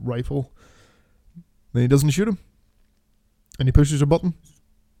a rifle. Then he doesn't shoot him. And he pushes a button.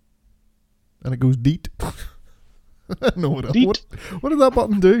 And it goes deet. No, what did that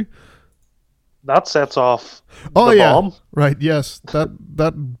button do? That sets off Oh the yeah, bomb. right. Yes, that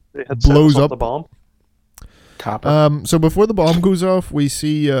It sets blows off up the bomb. Capper. So before the bomb goes off, we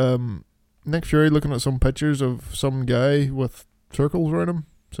see Nick Fury looking at some pictures of some guy with circles around him.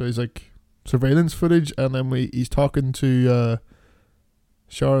 So he's like surveillance footage, and then he's talking to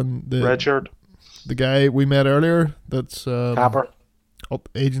Sharon, Red shirt. the guy we met earlier. That's Capper.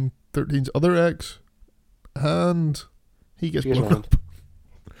 Agent 13's other ex, and he gets He gets blown up.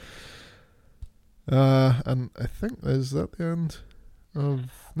 And I think is that the end of.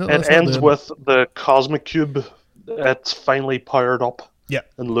 No, that's It not ends the end. with the cosmic cube. It's finally powered up. Yeah.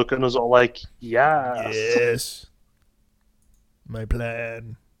 And looking is all like, yes. Yes. My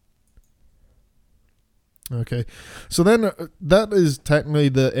plan. Okay. So then that is technically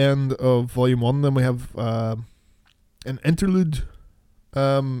the end of Volume 1. Then we have an interlude.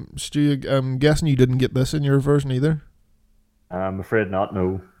 Stu, I'm guessing you didn't get this in your version either? I'm afraid not,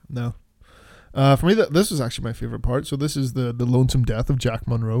 no. No. For me, this is actually my favorite part. So this is the lonesome death of Jack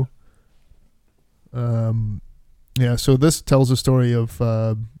Monroe. Yeah, so this tells the story of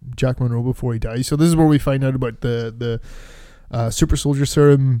Jack Monroe before he dies. So this is where we find out about the super soldier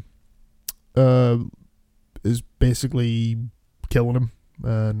serum is basically killing him,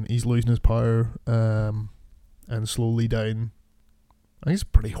 and he's losing his power and slowly dying. I think it's a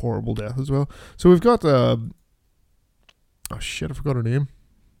pretty horrible death as well. So we've got oh shit, I forgot her name.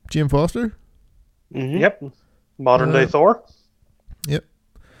 Jane Foster. Mm-hmm. Yep. Modern day Thor. Yep.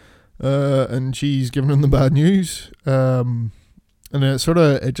 And she's giving him the bad news. And then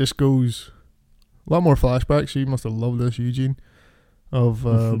it just goes a lot more flashbacks. You must have loved this, Eugene, of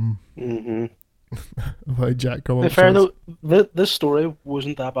Mm-hmm. of how Jack come To be up. fair though, this story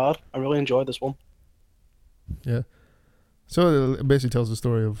wasn't that bad. I really enjoyed this one. Yeah. So it basically tells the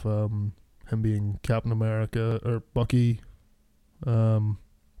story of him being Captain America or Bucky, and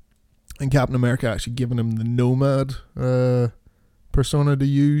Captain America actually giving him the Nomad persona to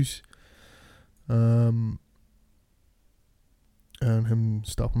use, and him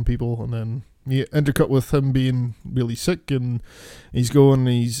stopping people, and then intercut with him being really sick, and he's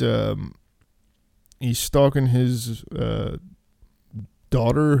stalking his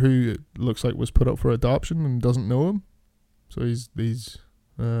daughter, who looks like was put up for adoption and doesn't know him. So he's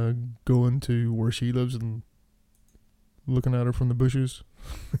going to where she lives and looking at her from the bushes.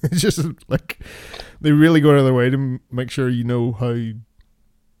 It's just like they really go out of their way to make sure you know how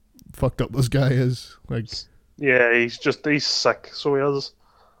fucked up this guy is. Like, yeah, he's sick, so he is.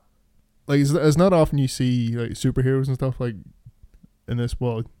 Like it's not often you see like superheroes and stuff like in this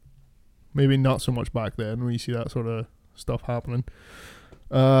world. Maybe not so much back then when you see that sort of stuff happening.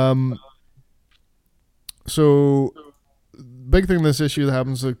 So big thing in this issue that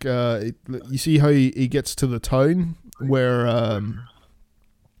happens, like you see how he gets to the town where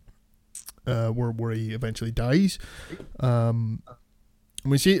he eventually dies.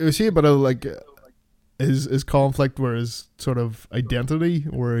 We see a bit of like his conflict, where his sort of identity,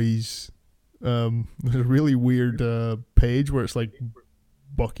 where he's there's a really weird page where it's like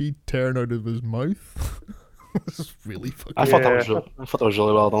Bucky tearing out of his mouth. This is really fucking. I thought that was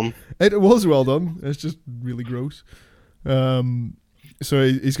really well done. It was well done. It's just really gross. So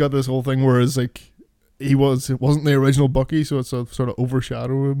he's got this whole thing where it's like it wasn't the original Bucky, so it's a sort of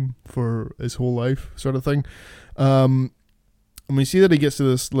overshadow him for his whole life, sort of thing. And we see that he gets to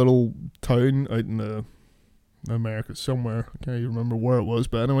this little town out in America somewhere. I can't even remember where it was,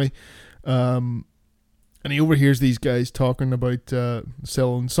 but anyway. And he overhears these guys talking about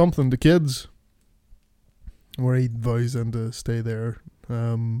selling something to kids, where he vows them to stay there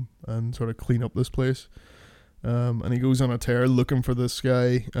and sort of clean up this place. And he goes on a tear looking for this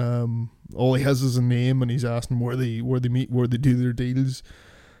guy. All he has is a name, and he's asking where they meet, where they do their deals.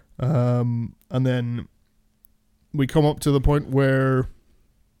 And then we come up to the point where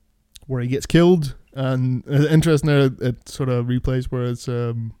he gets killed. And interesting there, it sort of replays where it's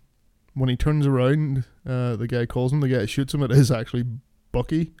when he turns around, the guy calls him, the guy that shoots him, it is actually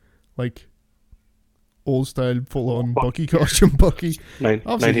Bucky, like old style, full on Bucky costume Bucky.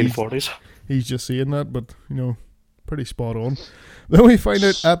 1940s. He's just saying that, but pretty spot on. Then we find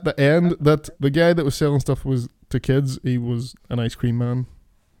out at the end that the guy that was selling stuff was to kids. He was an ice cream man,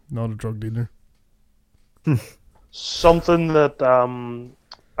 not a drug dealer. Something that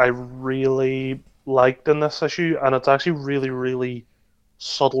I really liked in this issue, and it's actually really, really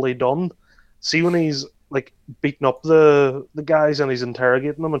subtly done. See when he's like beating up the guys and he's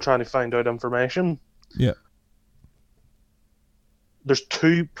interrogating them and trying to find out information. Yeah. There's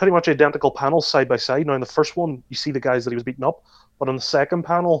two pretty much identical panels side by side. Now in the first one, you see the guys that he was beating up, but on the second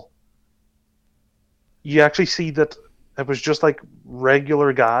panel, you actually see that it was just like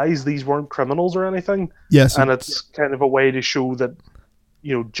regular guys. These weren't criminals or anything. Yes. And it's kind of a way to show that,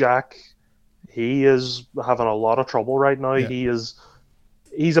 Jack, he is having a lot of trouble right now. Yeah.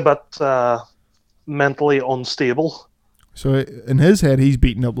 He's a bit mentally unstable. So in his head, he's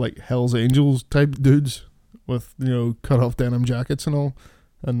beating up like Hell's Angels type dudes with cut off denim jackets and all,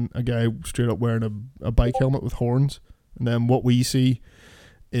 and a guy straight up wearing a bike helmet with horns. And then what we see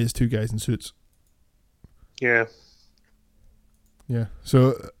is two guys in suits. Yeah. Yeah.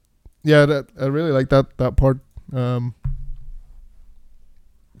 So I really like that part.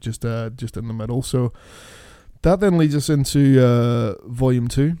 Just in the middle. So that then leads us into volume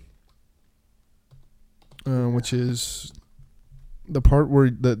 2, which is the part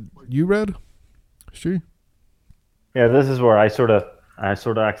that you read, Stu. Yeah, this is where I sort of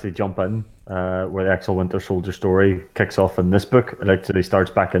actually jump in, where the actual Winter Soldier story kicks off in this book. It actually starts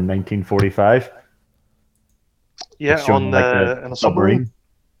back in 1945. Yeah, on in a submarine.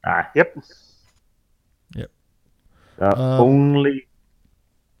 Yep. Only.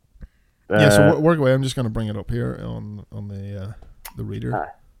 So work away. I'm just going to bring it up here on the reader.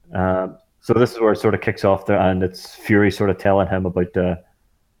 So this is where it sort of kicks off there, and it's Fury sort of telling him about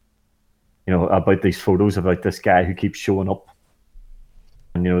about these photos of like this guy who keeps showing up,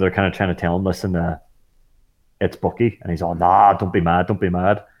 and they're kind of trying to tell him, listen, it's Bucky, and he's all, nah, don't be mad,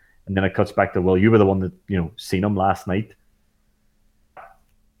 and then it cuts back to, well, you were the one that seen him last night,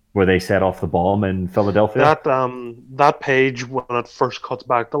 where they set off the bomb in Philadelphia. That page when it first cuts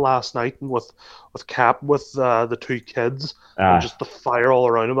back to last night with Cap with the two kids and just the fire all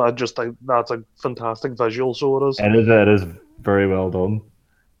around him. That's a fantastic visual. So it is. It is very well done.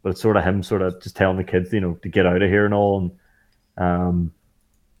 But it's sort of him sort of just telling the kids, to get out of here and all. And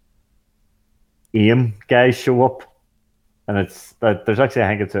AIM guys show up, and it's that there's actually,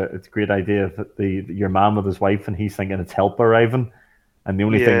 I think it's a great idea that your man with his wife, and he's thinking it's help arriving. And the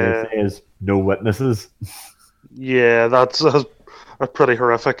only thing they say is no witnesses. Yeah, that's pretty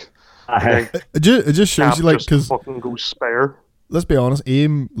horrific. It just shows you, like, because fucking go spare. Let's be honest,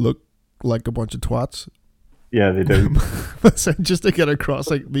 AIM look like a bunch of twats. Yeah, they do. Just to get across,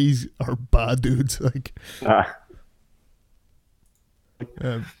 like, these are bad dudes. Like, yeah.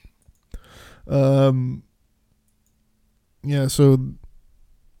 So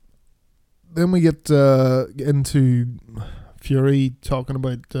then we get into Fury talking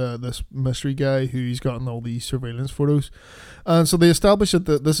about this mystery guy who's gotten all these surveillance photos, and so they establish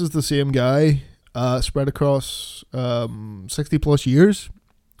that this is the same guy spread across 60 plus years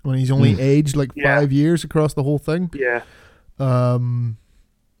when he's only aged like 5 years across the whole thing. Yeah. And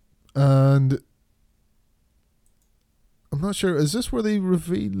I'm not sure, is this where they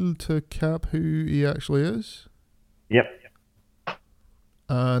reveal to Cap who he actually is? Yep.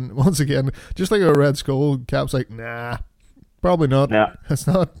 And once again, just like a Red Skull, Cap's like, nah, probably not. Yeah. It's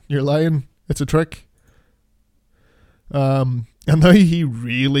not. You're lying. It's a trick. And now he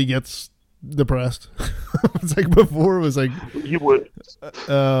really gets depressed. It's like before it was like... You would.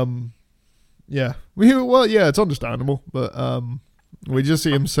 Yeah. Yeah, it's understandable. But we just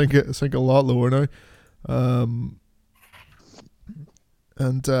see him sink a lot lower now.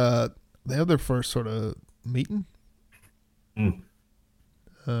 And they have their first sort of meeting.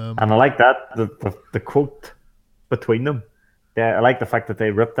 And I like that the quote between them. Yeah, I like the fact that they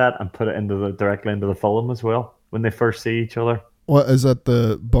ripped that and put it directly into the film as well when they first see each other. What is that?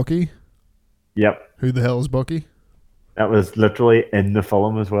 The Bucky? Yep. Who the hell is Bucky? That was literally in the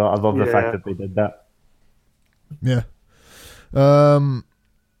film as well. I love the fact that they did that. Yeah.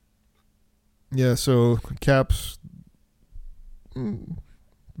 Yeah. So Cap's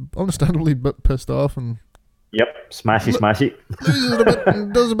understandably a bit pissed off and. Yep, smashy.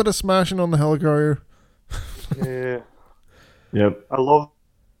 Does a bit of smashing on the helicarrier. Yeah. Yep. I love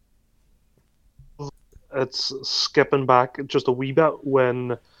it's skipping back just a wee bit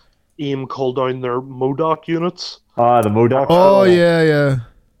when AIM called down their MODOK units. Ah, the MODOK. Oh, yeah.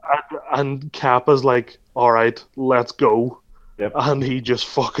 And Cap is like, alright, let's go. Yep. And he just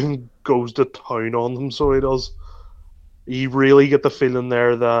fucking goes to town on them, so he does. You really get the feeling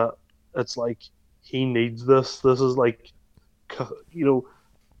there that it's like, he needs this. This is like,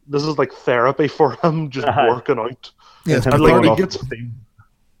 this is like therapy for him, just working out. Yeah, and like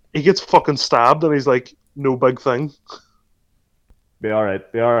he gets fucking stabbed, and he's like, no big thing. Be all right.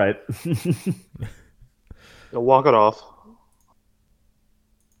 Walk it off.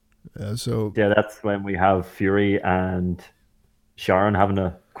 So yeah, that's when we have Fury and Sharon having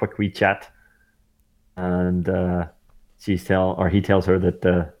a quick wee chat, and he tells her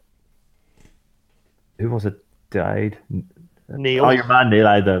that. Who was it died? Neil. Oh, your man Neil.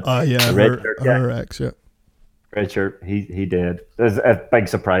 The red shirt guy. Her ex, yeah. Red shirt. He did. There's a big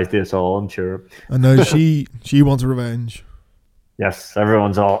surprise to us all, I'm sure. And now she wants revenge. Yes,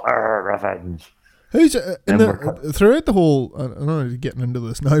 everyone's all revenge. Who's throughout the whole? I'm not getting into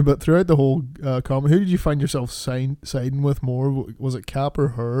this now, but throughout the whole comic, who did you find yourself siding with more? Was it Cap or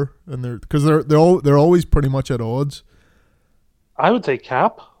her? And because they're always pretty much at odds. I would say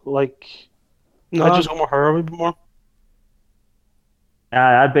Cap. Like. No, I just want her a bit more.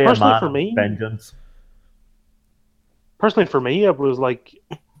 I'd be personally a man for me. Vengeance. Personally, for me, it was like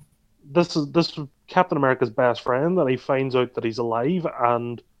this is Captain America's best friend, and he finds out that he's alive,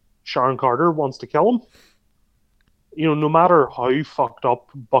 and Sharon Carter wants to kill him. No matter how fucked up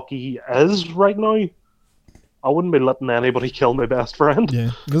Bucky is right now, I wouldn't be letting anybody kill my best friend.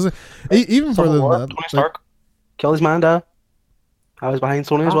 Yeah, because even further than that, Tony Stark, kill his man, Dad. I was behind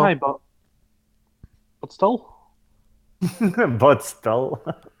Sony as well. But still.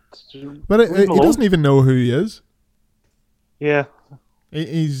 But he doesn't even know who he is. Yeah.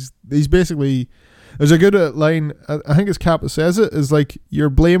 He's basically... There's a good line, I think it's Cap that says it, is like, you're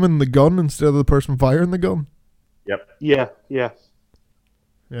blaming the gun instead of the person firing the gun. Yep. Yeah.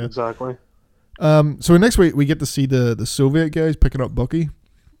 Exactly. So next week we get to see the Soviet guys picking up Bucky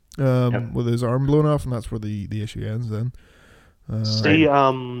with his arm blown off, and that's where the issue ends then. See,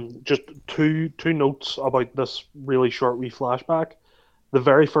 just two notes about this really short wee flashback. The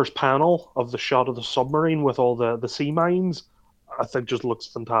very first panel of the shot of the submarine with all the sea mines, I think just looks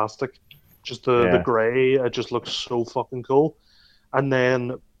fantastic. Just the grey, it just looks so fucking cool. And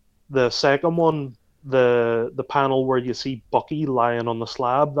then the second one, the panel where you see Bucky lying on the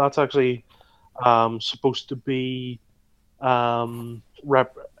slab, that's actually supposed to be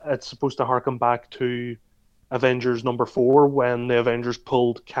it's supposed to harken back to Avengers number 4 when the Avengers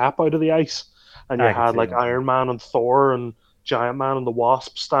pulled Cap out of the ice, and you had like Iron Man and Thor and Giant Man and the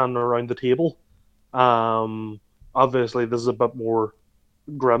Wasp standing around the table. Obviously this is a bit more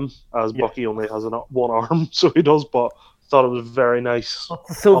grim as Bucky only has one arm, so he does, but thought it was very nice.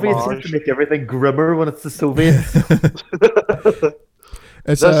 The Soviets seem to make everything grimmer when it's the Soviets.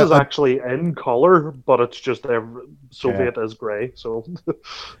 This is actually in color, but it's just Soviet is grey. So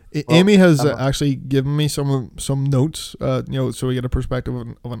Amy has actually given me some notes, so we get a perspective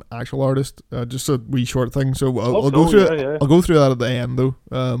of an actual artist. Just a wee short thing. So I'll go through. I'll go through that at the end though.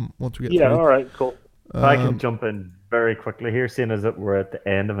 Once we get through. All right, cool. I can jump in very quickly here, seeing as that we're at the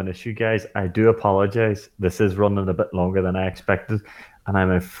end of an issue, guys. I do apologize. This is running a bit longer than I expected, and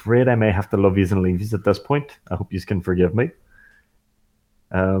I'm afraid I may have to love yous and leave yous at this point. I hope yous can forgive me.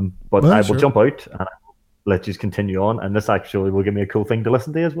 But Well, I will sure. jump out and I will let yous continue on. And this actually will give me a cool thing to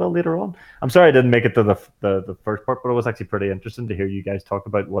listen to as well later on. I'm sorry I didn't make it to the first part, but it was actually pretty interesting to hear you guys talk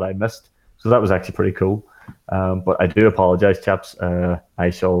about what I missed. So that was actually pretty cool. But I do apologize, chaps. I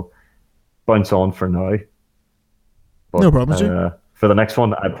shall bounce on for now. But, No problem, Stu. for the next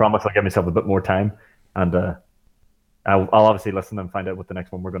one, I promise I'll give myself a bit more time, and I'll obviously listen and find out what the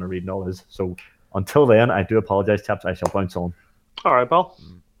next one we're going to read and all is. So until then, I do apologize, chaps. I shall bounce on. All right, pal.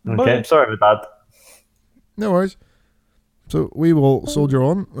 Okay, I'm sorry about that. No worries. So we will soldier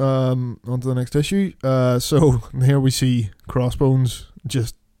on to the next issue. So here we see Crossbones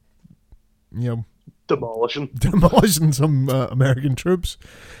just, demolishing some American troops,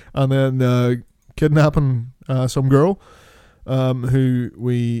 and then kidnapping some girl who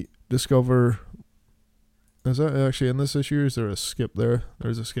we discover. Is that actually in this issue? Is there a skip there?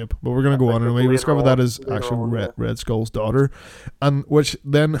 There's a skip, but we're going to go on anyway. We discover that is actual Red Skull's daughter, and which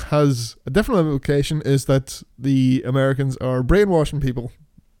then has a different implication, is that the Americans are brainwashing people.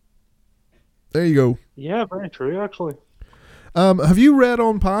 There you go. Yeah, very true, actually. Have you read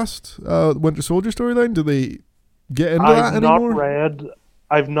on past Winter Soldier storyline? Do they get into that anymore?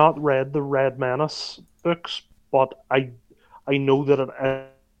 I've not read the Red Menace books, but I know that it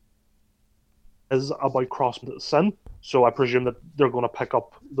is about crossing sin, so I presume that they're going to pick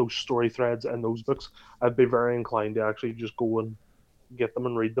up those story threads in those books. I'd be very inclined to actually just go and get them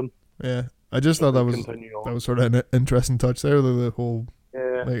and read them. Yeah, I just thought that was sort of an interesting touch there. The whole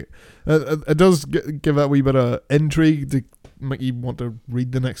it does give that wee bit of intrigue to make you want to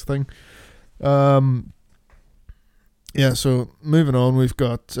read the next thing. Yeah, so moving on, we've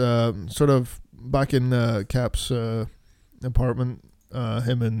got sort of back in Cap's apartment,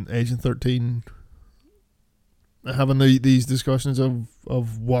 him and Agent 13 having these discussions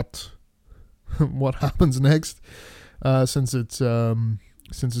of what happens next. Since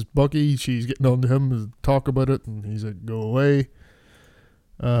it's Bucky, she's getting on to him to talk about it, and he's like, "Go away."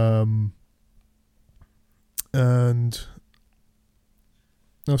 And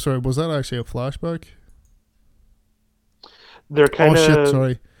sorry, was that actually a flashback? They're kind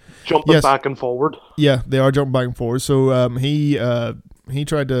of jumping back and forward. Yeah, they are jumping back and forward. So he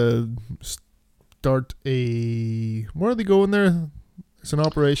tried to start a... Where are they going there? It's an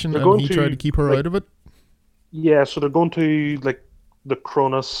operation, and he tried to keep her out of it. Yeah, so they're going to like the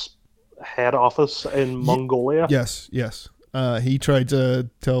Cronus head office in Mongolia. Yes. He tried to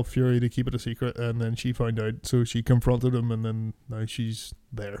tell Fury to keep it a secret, and then she found out, so she confronted him, and then now she's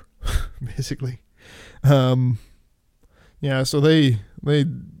there, basically. Yeah, so they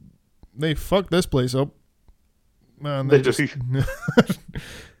fucked this place up. Man, they just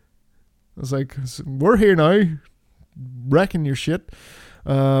it's like, we're here now, wrecking your shit.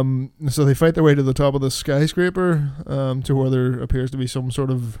 So they fight their way to the top of the skyscraper, to where there appears to be some sort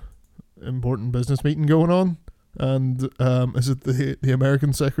of important business meeting going on. And is it the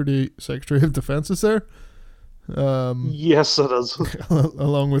American Secretary of Defense is there? Yes, it is.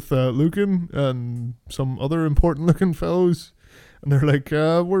 Along with Lucan and some other important looking fellows, and they're like,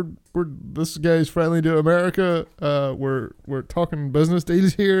 "We're this guy's friendly to America. We're talking business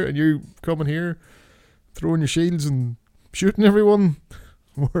deals here, and you coming here, throwing your shields and shooting everyone."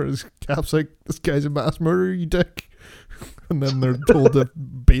 Whereas Cap's like, "This guy's a mass murderer, you dick," and then they're told to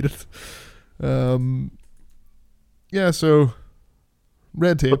beat it. Yeah, so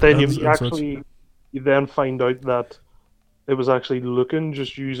red tape. But then you then find out that it was actually Lucan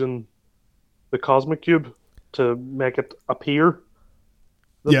just using the Cosmic Cube to make it appear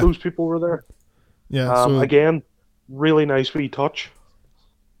that those people were there. Yeah. So again, really nice wee touch.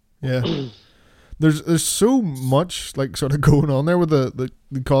 Yeah. There's so much like sort of going on there with the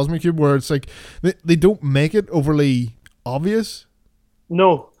Cosmic Cube, where it's like they don't make it overly obvious.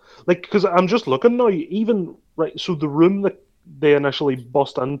 No, like, because I'm just looking now, even right. So the room that they initially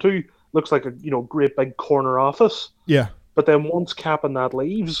bust into looks like a great big corner office. Yeah. But then once Cap and that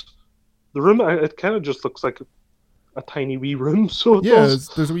leaves, the room, it kind of just looks like a tiny wee room. So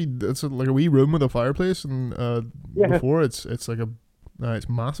it's like a wee room with a fireplace, and before it's like it's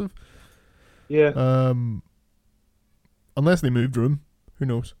massive. Yeah. Unless they moved room, who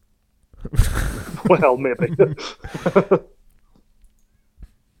knows? Well, maybe.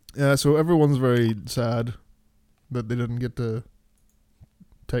 Yeah, so everyone's very sad that they didn't get to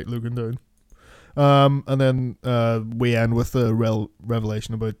take Lucan down. And then we end with the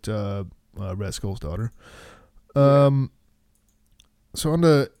revelation about Red Skull's daughter. So on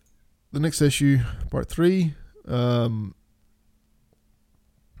to the next issue, part 3.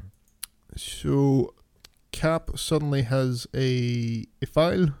 So Cap suddenly has a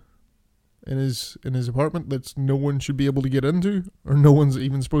file in his apartment that no one should be able to get into, or no one's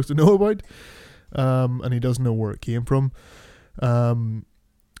even supposed to know about. And he doesn't know where it came from.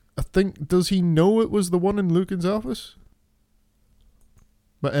 I think, does he know it was the one in Lucan's office?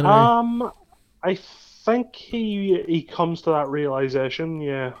 But anyway, I think he comes to that realization.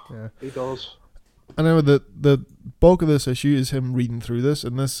 Yeah. He does. I know that the bulk of this issue is him reading through this,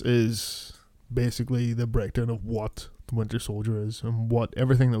 and this is basically the breakdown of what the Winter Soldier is and what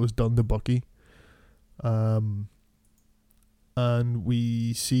everything that was done to Bucky. And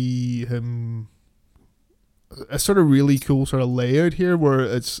we see him a sort of really cool sort of layout here where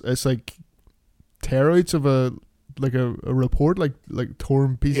it's like tearouts of a report, like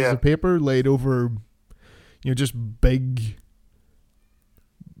torn pieces of paper laid over, just big.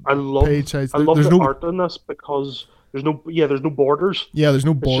 I love the art in this because there's no borders. Yeah, there's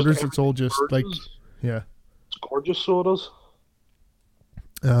no borders. It's all just like, yeah. It's gorgeous, so it is.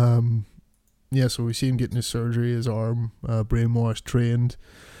 Yeah, so we see him getting his surgery, his arm, brainwashed, trained.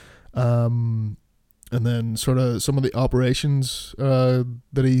 And then sort of some of the operations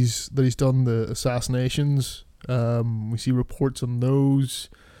that he's done, the assassinations. We see reports on those.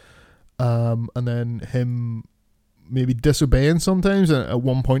 And then him maybe disobeying sometimes, and at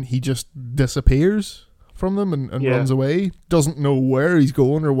one point he just disappears from them and runs away. Doesn't know where he's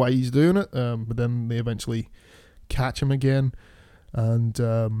going or why he's doing it, but then they eventually catch him again, and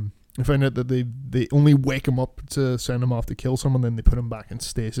I find out that they only wake him up to send him off to kill someone, then they put him back in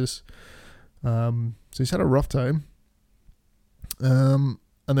stasis. So he's had a rough time, and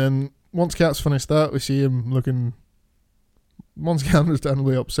then once Cap's finished that, we see him looking once again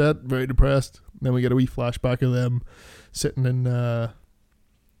understandably upset, very depressed. Then we get a wee flashback of them sitting in a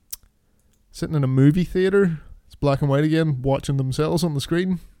movie theater. It's black and white again, watching themselves on the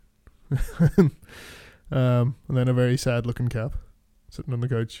screen. And then a very sad looking Cap sitting on the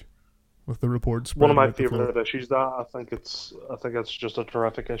couch with the reports. One of my favourite issues. That I think it's just a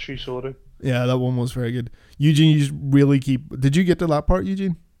terrific issue. So yeah, that one was very good. Eugene, you just really Did you get to that part,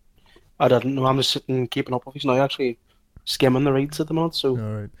 Eugene? I didn't. No, I'm just sitting keeping up with these now. Actually, skimming the reads at the moment. So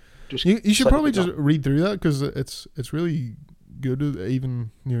all right. You should probably just read through that because it's really good.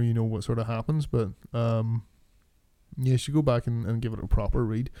 Even you know what sort of happens, but you should go back and give it a proper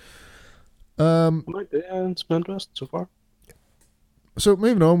read. It's been interesting so far. So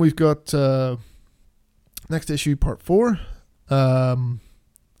moving on, we've got next issue, part 4.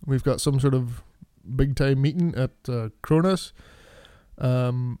 We've got some sort of big time meeting at Cronus.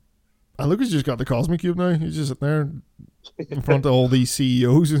 And Lucas just got the Cosmic Cube now. He's just sitting there in front of all these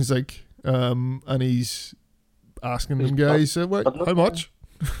CEOs, and he's like, and he's asking them guys, what, how much?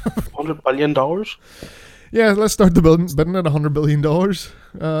 $100 billion. Yeah, let's start the bidding at $100 billion.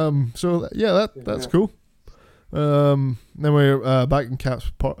 So yeah, that's cool. Then we're back in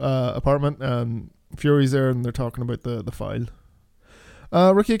Cap's apartment, and Fury's there, and they're talking about the file.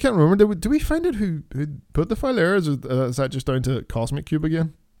 Ricky, I can't remember. Do we find out who put the file there? Is that just down to Cosmic Cube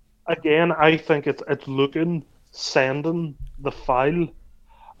again? Again, I think it's Lucan sending the file,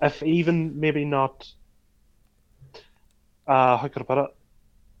 if even maybe not. How could I put it?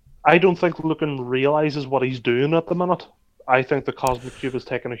 I don't think Lucan realizes what he's doing at the minute. I think the Cosmic Cube has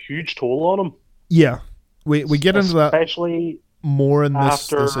taken a huge toll on him. Yeah, we get into that especially more in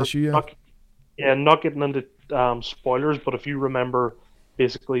this issue. Not getting into spoilers, but if you remember,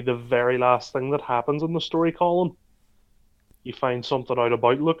 basically the very last thing that happens in the story column, you find something out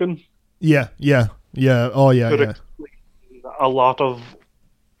about Lucan. Yeah. Oh yeah. Could explain a lot of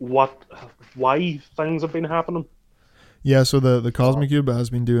why things have been happening. Yeah, so the Cosmic Cube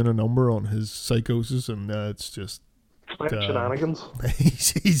has been doing a number on his psychosis, and it's just shenanigans.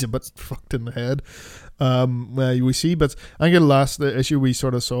 He's a bit fucked in the head. We see, but I think in the last issue we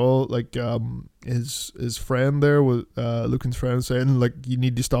sort of saw like his friend there was Lucan's friend saying like you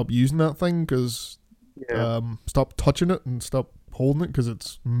need to stop using that thing because stop touching it and stop holding it because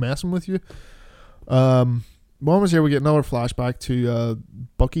it's messing with you. One was here we get another flashback to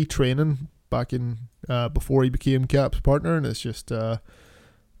Bucky training back in before he became Cap's partner, and it's just a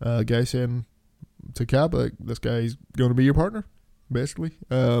guy saying to Cap like this guy's going to be your partner basically.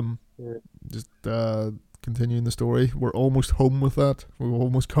 Just continuing the story. We're almost home with that. We've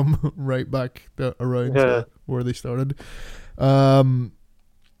almost come right back around where they started.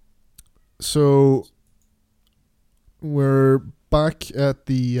 So we're back at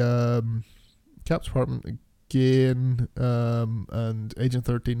the Cap's apartment again, and Agent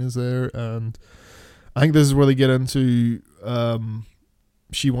 13 is there, and I think this is where they get into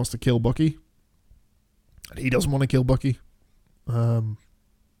she wants to kill Bucky, He doesn't want to kill Bucky.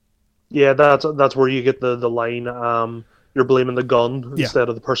 Yeah, that's where you get the line. You're blaming the gun Yeah. instead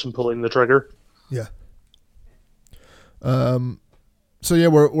of the person pulling the trigger. Yeah. So yeah,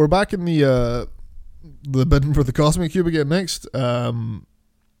 we're back in the bidding for the Cosmic Cube again next.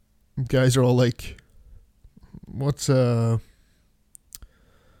 Guys are all like, what's they're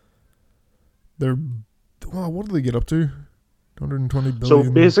what do they get up to? 120 billion. So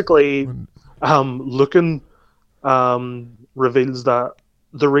basically, Lucan reveals that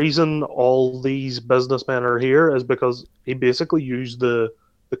the reason all these businessmen are here is because he basically used the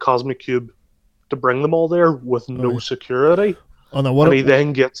Cosmic Cube to bring them all there with no security. Oh no! And he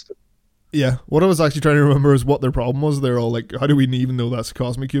then gets... Yeah, what I was actually trying to remember is what their problem was. They're all like, how do we even know that's a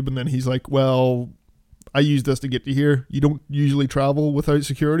Cosmic Cube? And then he's like, well, I used this to get you here. You don't usually travel without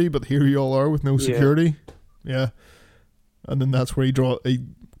security, but here you all are with no security. Yeah. And then that's where he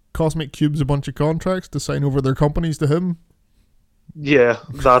Cosmic Cubes a bunch of contracts to sign over their companies to him. Yeah,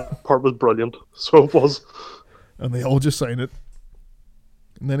 that part was brilliant. So it was. And they all just sign it.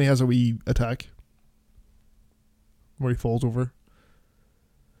 And then he has a wee attack where he falls over.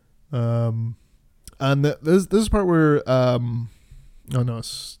 And this part where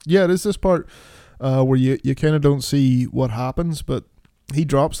there's this part where you kind of don't see what happens, but he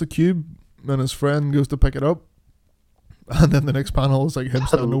drops the cube and his friend goes to pick it up, and then the next panel is like him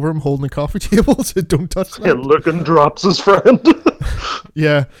standing over him holding a coffee table, so don't touch that. Yeah, Lucan drops his friend.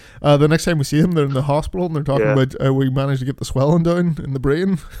 Yeah, the next time we see him, they're in the hospital and they're talking about we managed to get the swelling down in the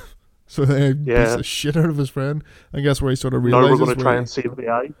brain. So they beats the shit out of his friend. I guess where he sort of realizes now we're going to try and save the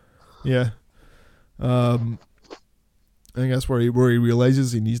eye. Yeah. I guess where he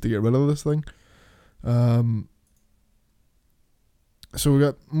realizes he needs to get rid of this thing. So we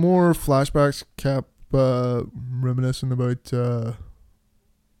got more flashbacks. Cap reminiscing about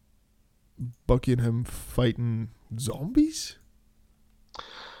Bucky and him fighting zombies.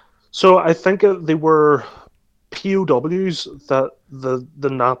 So I think they were POWs that the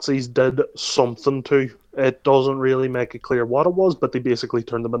Nazis did something to. It doesn't really make it clear what it was, but they basically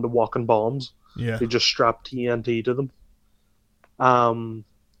turned them into walking bombs. Yeah. They just strapped TNT to them. I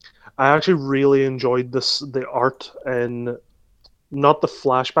actually really enjoyed the art in not the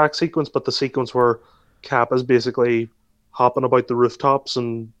flashback sequence, but the sequence where Cap is basically hopping about the rooftops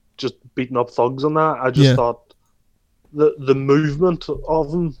and just beating up thugs and that. I just thought the movement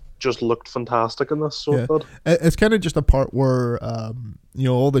of them just looked fantastic in this. So it's kind of just a part where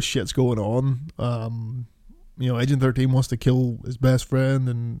all this shit's going on. Agent 13 wants to kill his best friend,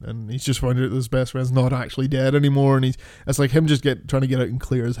 and he's just found out that his best friend's not actually dead anymore, and it's like him just trying to get out and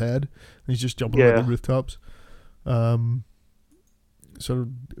clear his head, and he's just jumping over the rooftops. Sort of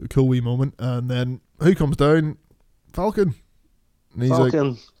a cool wee moment, and then who comes down? Falcon. And he's like,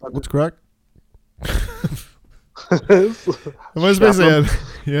 what's crack? I was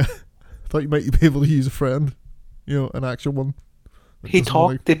basically I thought you might be able to use a friend, an actual one. He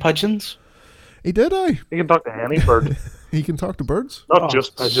talked to pigeons. He did, He can talk to any bird. He can talk to birds. Not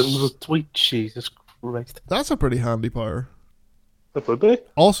just pigeons. Sweet Jesus Christ. That's a pretty handy power. It would be.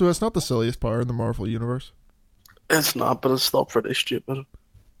 Also, it's not the silliest power in the Marvel universe. It's not, but it's still pretty stupid.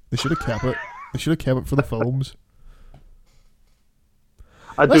 They should have kept it. They should have kept it for the films.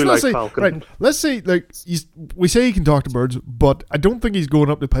 I do like Falcon. Right, let's say we say he can talk to birds, but I don't think he's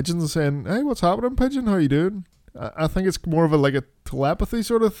going up to pigeons and saying, "Hey, what's happening, pigeon? How you doing?" I think it's more of a telepathy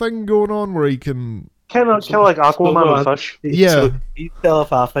sort of thing going on where he can kind of like Aquaman and fish. Yeah, so he's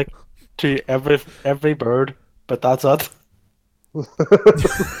telepathic to every bird, but that's it.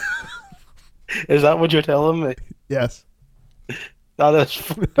 Is that what you're telling me? Yes. That is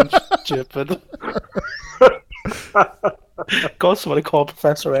fucking stupid. God, somebody call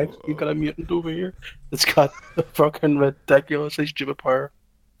Professor X. You got a mutant over here that's got a fucking ridiculously stupid power.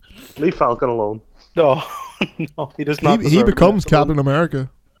 Leave Falcon alone. No, no, he does not. He becomes Captain America.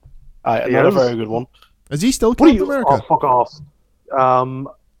 Not a very good one. Is he still Captain America? Oh, fuck off.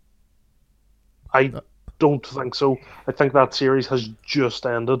 I don't think so. I think that series has just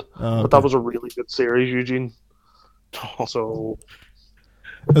ended. But that was a really good series, Eugene. So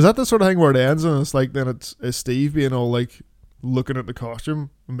is that the sort of thing where it ends and it's like then it's Steve being all like looking at the costume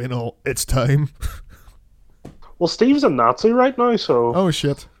and being all, it's time? Well, Steve's a Nazi right now, so... Oh,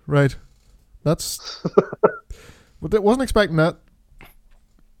 shit. Right. That's... wasn't expecting that.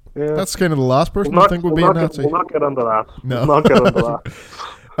 Yeah. That's kind of the last person I think would be a Nazi. We'll not get into that. No. We'll not get into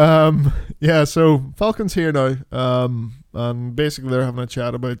that. Yeah, so Falcon's here now. And basically they're having a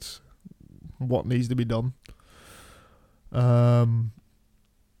chat about what needs to be done. So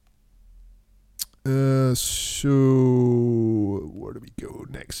where do we go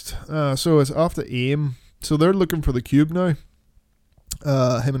next? So it's off to AIM So they're looking for the cube now.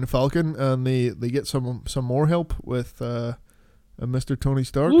 Him and the Falcon, and they get some more help with Mr. Tony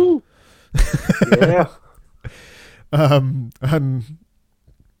Stark. Woo. Yeah. And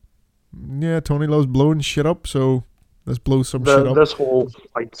yeah, Tony loves blowing shit up, so let's blow some shit up. This whole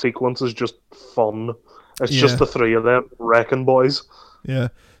fight sequence is just fun. It's Yeah. just the three of them wrecking boys. Yeah.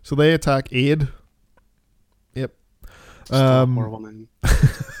 So they attack Aid. Yep.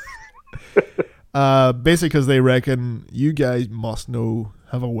 Basically because they reckon you guys must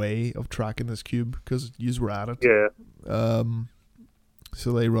have a way of tracking this cube because yous were at it. Yeah.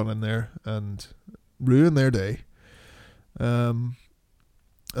 So they run in there and ruin their day.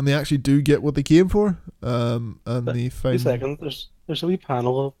 And they actually do get what they came for. And they find... 2 seconds. There's a wee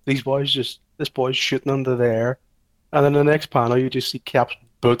panel of these boys this boy's shooting into the air. And then the next panel you just see Cap's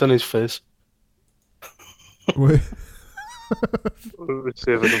boot in his face. Wait. Let's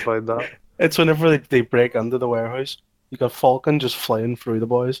see if I can find that. It's whenever they break into the warehouse. You got Falcon just flying through the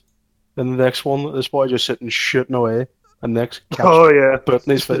boys. Then the next one, this boy just sitting shooting away. And next Cap's boot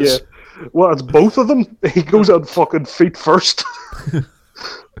in his face. Yeah. Well, it's both of them. He goes out fucking feet first.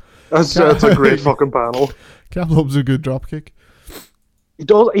 That's a great fucking panel. Cap loves a good dropkick. He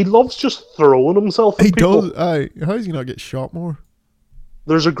does. He loves just throwing himself at people. Does. Aye. How does he not get shot more?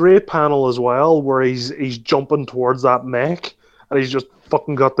 There's a great panel as well where he's jumping towards that mech and he's just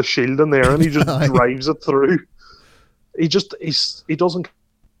fucking got the shield in there and he just drives it through. He doesn't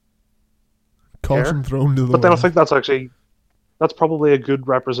Caution thrown to the But then I wind. think that's probably a good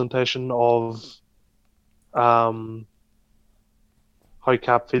representation of how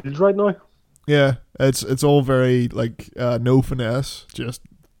Cap feels right now. Yeah, it's all very like no finesse, just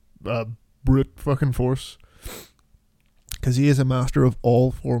brute fucking force. Because he is a master of all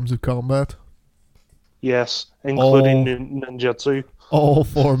forms of combat. Yes, including ninjutsu. All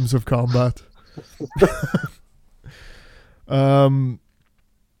forms of combat.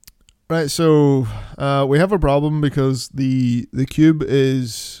 Right, so we have a problem because the cube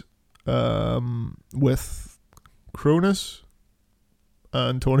is with Cronus,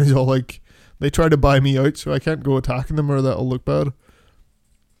 and Tony's all like, they try to buy me out, so I can't go attacking them, or that'll look bad.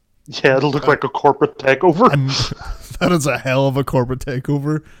 Yeah, it'll look like a corporate takeover. And that is a hell of a corporate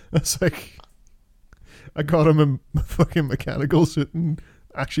takeover. It's like, I got him in a fucking mechanical suit and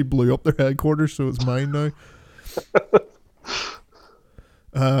actually blew up their headquarters, so it's mine now.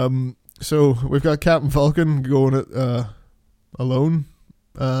 So we've got Captain Falcon going it alone,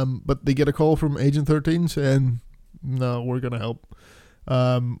 but they get a call from Agent 13 saying, no, we're going to help,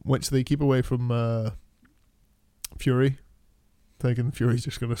 which they keep away from Fury, thinking Fury's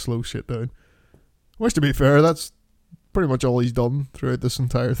just going to slow shit down. Which, to be fair, that's pretty much all he's done throughout this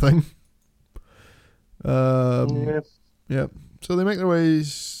entire thing. Yeah. So they make their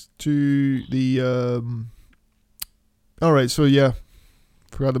ways to the... Alright, so yeah.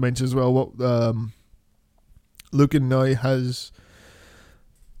 Forgot to mention as well what Lucan now has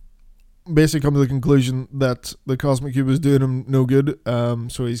basically come to the conclusion that the Cosmic Cube is doing him no good.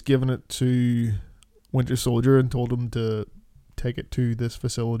 So he's given it to Winter Soldier and told him to take it to this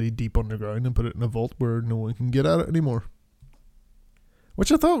facility deep underground and put it in a vault where no one can get at it anymore.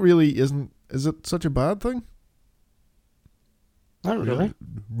 Which I thought really isn't... Is it such a bad thing? Not really.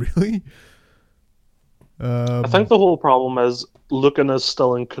 Really? I think the whole problem is Lucan is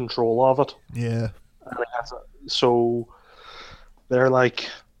still in control of it. Yeah. I think that's it. So they're like,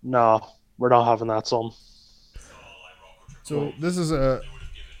 no, we're not having that, son. So this is a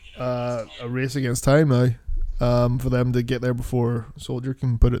race against time now, for them to get there before Soldier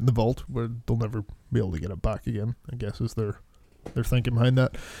can put it in the vault, where they'll never be able to get it back again, I guess is their thinking behind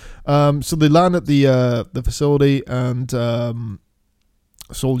that. So they land at the facility, and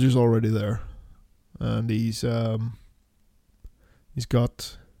Soldier's already there, and he's got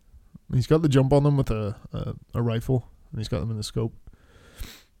the jump on them with a rifle, and he's got them in the scope,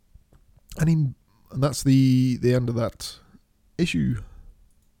 and that's the end of that issue.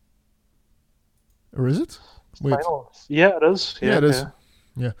 Or is it? Wait. Yeah, it is. Yeah, it is.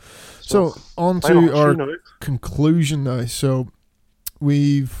 Yeah. So on to our conclusion now. So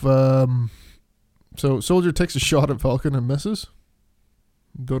we've so Soldier takes a shot at Falcon and misses.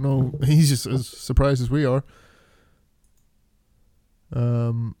 Don't know. He's just as surprised as we are.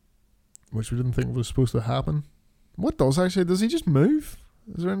 Which we didn't think was supposed to happen. What does actually? Does he just move?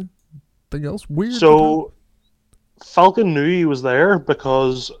 Is there anything else weird? So Falcon knew he was there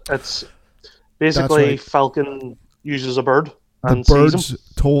because it's basically right. Falcon uses a bird and the sees birds him.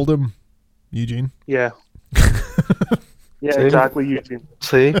 told him, Eugene. Yeah. Yeah, See? exactly, Eugene.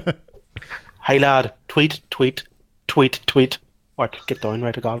 See? Hey lad, tweet. What? Get down,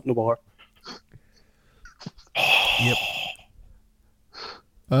 right? I got no bar. Yep.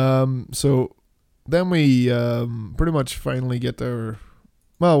 So then we pretty much finally get our.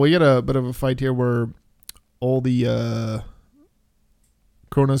 Well, we get a bit of a fight here where all the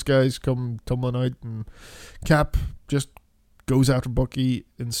Cronus guys come tumbling out, and Cap just goes after Bucky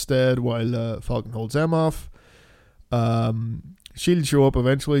instead, while Falcon holds them off. Shield show up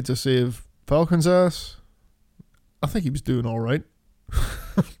eventually to save Falcon's ass. I think he was doing all right.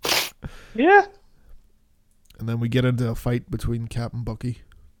 Yeah. And then we get into a fight between Cap and Bucky.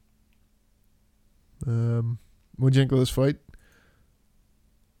 What'd you think of this fight?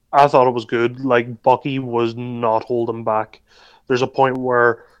 I thought it was good. Like, Bucky was not holding back. There's a point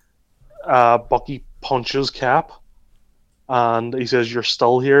where Bucky punches Cap, and he says, "You're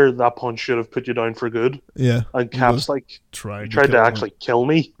still here. That punch should have put you down for good." Yeah. And Cap's like, tried to actually kill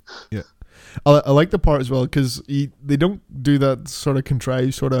me. Yeah. I like the part as well, because they don't do that sort of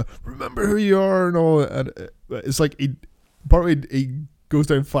contrived sort of remember who you are and all. And it's like partly he goes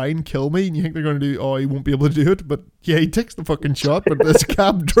down fine, kill me, and you think they're going to do, he won't be able to do it, but yeah, he takes the fucking shot. But this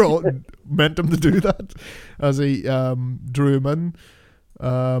Cap meant him to do that as he drew him in,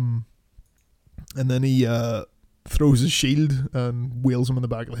 and then he throws his shield and wheels him in the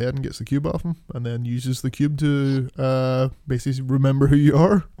back of the head and gets the cube off him, and then uses the cube to basically remember who you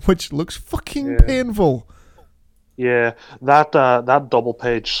are, which looks fucking painful. Yeah, that double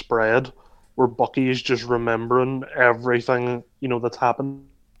page spread where Bucky is just remembering everything that's happened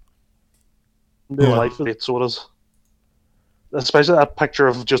in their life. It's what is, especially that picture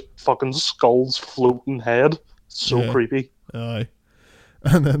of just fucking Skull's floating head. So creepy. Aye.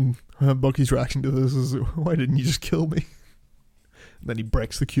 And then Bucky's reaction to this is, "Why didn't you just kill me?" And then he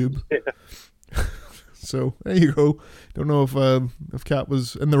breaks the cube. Yeah. So there you go. Don't know if Cap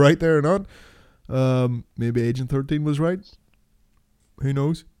was in the right there or not. Maybe Agent 13 was right. Who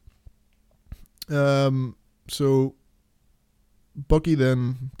knows? So Bucky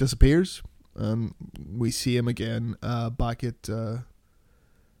then disappears, and we see him again back at. Can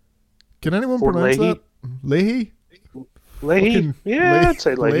anyone Fort pronounce Leahy? that? Leahy? Leahy? Yeah, I'd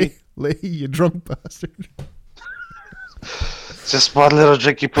say Leahy. Leahy, you drunk bastard. Just one little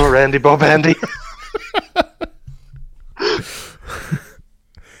drink, you poor Andy, Bob Andy.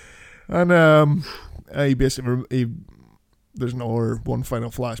 And he basically there's one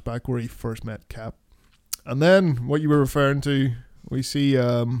final flashback where he first met Cap, and then what you were referring to, we see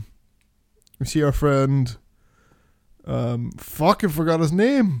our friend, I forgot his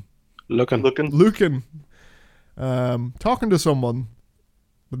name. Lucan. Talking to someone,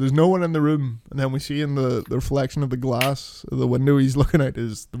 but there's no one in the room, and then we see in the reflection of the glass of the window he's looking at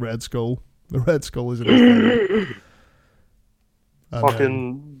is the Red Skull. The Red Skull is in his head.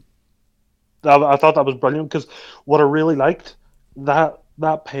 Fucking, I thought that was brilliant, because what I really liked, that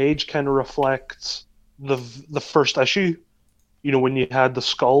page kind of reflects the first issue. When you had the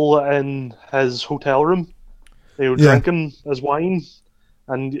Skull in his hotel room, they were drinking his wine,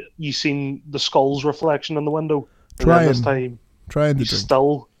 and you seen the Skull's reflection in the window. Trying this time, to drink.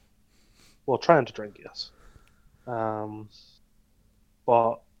 Still, trying to drink, yes.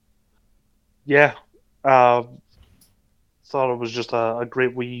 But yeah, thought it was just a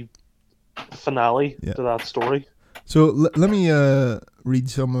great wee finale to that story. So let me read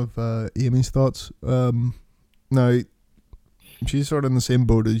some of Amy's thoughts. Now, she's sort of in the same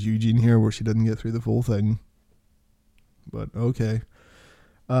boat as Eugene here, where she didn't get through the full thing. But okay.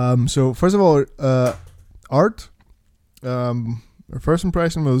 So first of all, art. Her first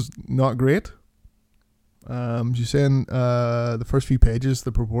impression was not great. She's saying the first few pages,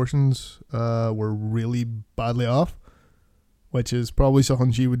 the proportions were really badly off, which is probably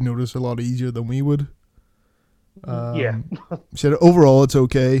something she would notice a lot easier than we would. Yeah. She said overall it's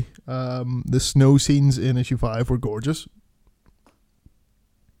okay. The snow scenes in issue 5 were gorgeous.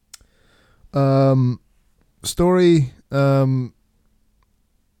 Story.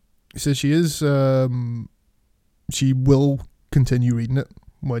 Says she will continue reading it,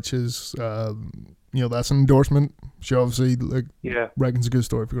 which is that's an endorsement. She obviously reckons a good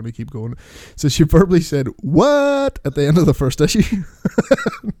story if we're going to keep going. So she verbally said "what" at the end of the first issue,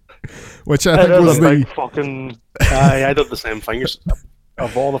 which I think was the fucking. I did the same thing.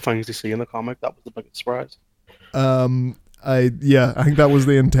 Of all the things you see in the comic, that was the biggest surprise. I think that was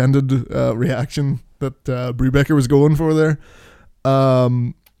the intended reaction that Brubaker was going for there.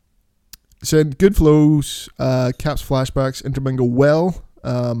 Said good flows, Cap's flashbacks intermingle well,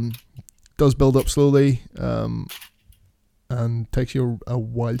 does build up slowly, and takes you a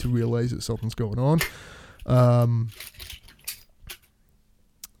while to realise that something's going on.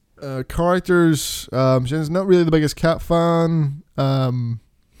 Characters, she's not really the biggest Cap fan, a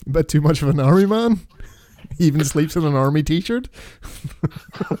bit too much of an army man. even sleeps in an army t-shirt.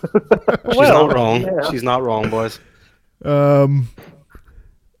 She's not wrong. Yeah. She's not wrong, boys.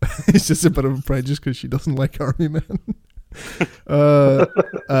 It's just a bit of a prejudice because she doesn't like army men.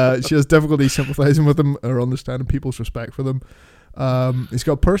 She has difficulty sympathizing with them or understanding people's respect for them. He's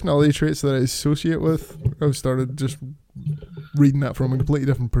got personality traits that I associate with. I've started just reading that from a completely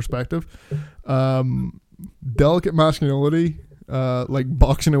different perspective. Delicate masculinity, like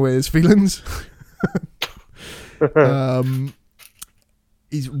boxing away his feelings.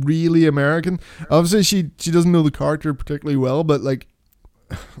 He's really American. Obviously, she doesn't know the character particularly well, but like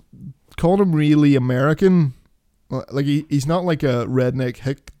calling him really American, like he's not like a redneck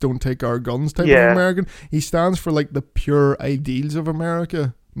hick, don't take our guns type of American. He stands for like the pure ideals of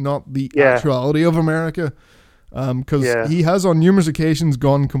America, not the actuality of America. Because he has on numerous occasions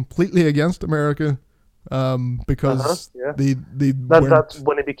gone completely against America. Because that's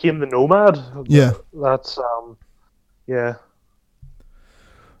when he became the nomad. Yeah, that's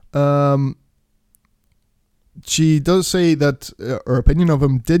she does say that her opinion of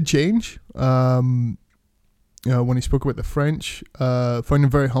him did change. When he spoke about the French, found him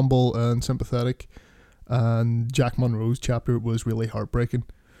very humble and sympathetic, and Jack Monroe's chapter was really heartbreaking.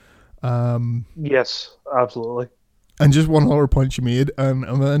 Yes, absolutely. And just one other point she made, and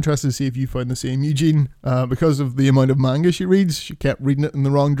I'm interested to see if you find the same, Eugene. Because of the amount of manga she reads, she kept reading it in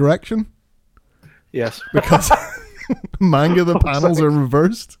the wrong direction. Yes. Because manga, the panels are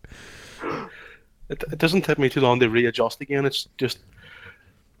reversed. It doesn't take me too long to readjust again. It's just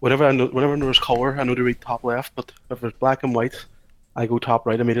whenever there's color, I know to read top left, but if it's black and white, I go top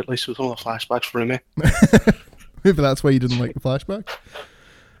right immediately. So some of the flashbacks for me. Maybe that's why you didn't like the flashbacks.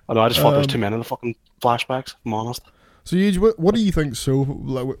 I know. I just thought there's too many of the fucking flashbacks. If I'm honest. So, Yuge, what do you think? So,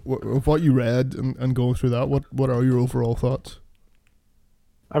 of what you read and going through that, what are your overall thoughts?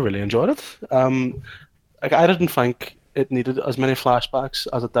 I really enjoyed it. I didn't think it needed as many flashbacks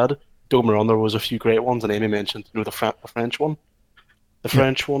as it did. Don't get me wrong, there was a few great ones, and Amy mentioned, the French one,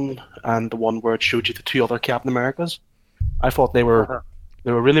 French one, and the one where it showed you the two other Captain Americas. I thought they were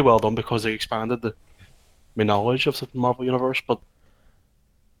really well done because they expanded my knowledge of the Marvel Universe. But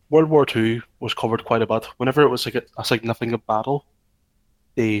World War II was covered quite a bit. Whenever it was like a significant battle,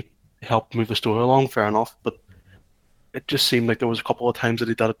 they helped move the story along, fair enough, but it just seemed like there was a couple of times that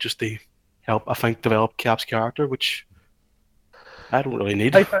he did it just to help, I think, develop Cap's character, which I don't really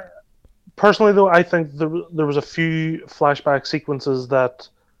need. Personally, though, I think there was a few flashback sequences that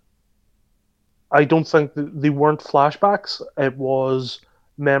I don't think they weren't flashbacks. It was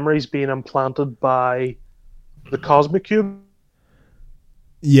memories being implanted by the Cosmic Cube.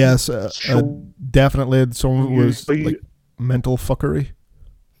 Yes, definitely. Some of it was like mental fuckery.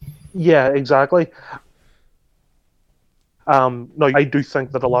 Yeah, exactly. No, I do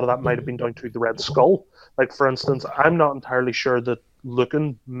think that a lot of that might have been down to the Red Skull. Like, for instance, I'm not entirely sure that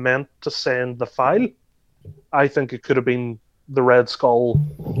Lucan meant to send the file. I think it could have been the Red Skull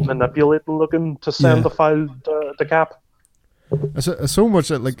manipulating Lucan to send the file to Cap. So much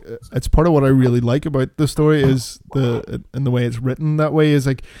that, like, it's part of what I really like about the story is and the way it's written that way is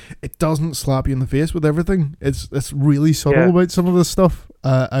like it doesn't slap you in the face with everything. It's really subtle about some of this stuff,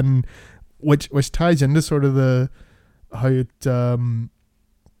 and which ties into sort of how it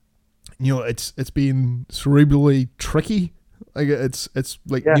it's being cerebrally tricky. Like it's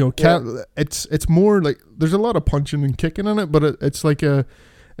like it's more like there's a lot of punching and kicking in it, but it's like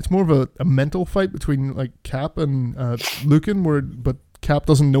it's more of a mental fight between like Cap and Lucan, but Cap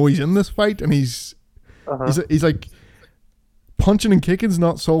doesn't know he's in this fight, and he's like punching and kicking's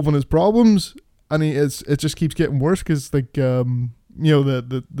not solving his problems, and it just keeps getting worse because like the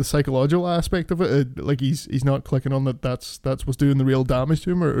psychological aspect of it, like he's not clicking on that's what's doing the real damage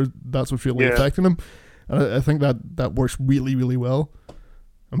to him, or that's what's really affecting him, and I think that works really, really well,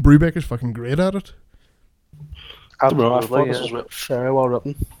 and Brubaker's fucking great at it. Absolutely, I thought this was very well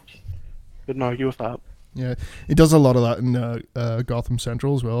written. Couldn't argue with that. Yeah, he does a lot of that in Gotham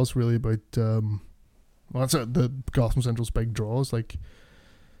Central as well. It's really about that's the Gotham Central's big draw. Is like,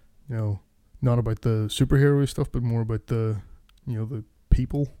 not about the superhero stuff, but more about the the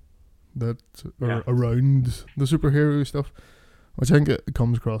people that are around the superhero stuff, which I think it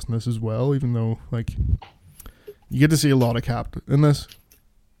comes across in this as well. Even though like you get to see a lot of Cap in this,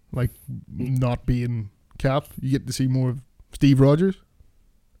 like not being Cap, you get to see more of Steve Rogers.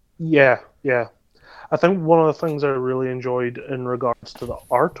 Yeah. I think one of the things I really enjoyed in regards to the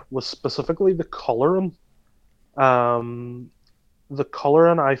art was specifically the coloring. The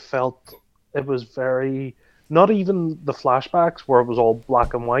coloring, I felt it was very, not even the flashbacks where it was all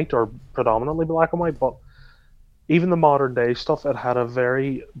black and white or predominantly black and white, but even the modern day stuff, it had a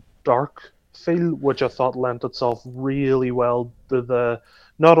very dark feel, which I thought lent itself really well to the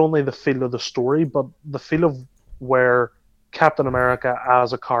not only the feel of the story, but the feel of where Captain America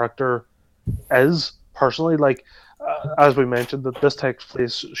as a character is personally. Like, as we mentioned, that this takes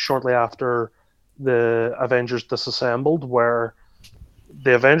place shortly after the Avengers disassembled, where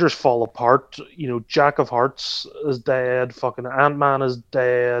the Avengers fall apart. You know, Jack of Hearts is dead. Fucking Ant-Man is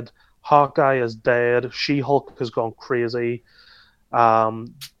dead. Hawkeye is dead. She-Hulk has gone crazy.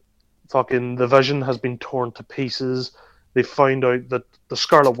 Um, Fucking the Vision has been torn to pieces. They found out that the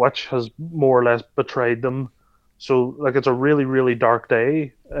Scarlet Witch has more or less betrayed them. So, like, it's a really, really dark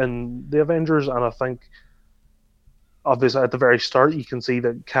day in the Avengers, and I think, obviously, at the very start, you can see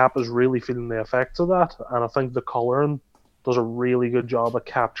that Cap is really feeling the effects of that, and I think the coloring does a really good job of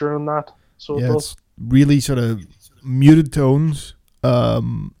capturing that. So yeah, it does. it's really sort of muted tones.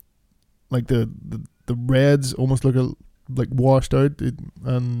 Like the reds almost look like washed out,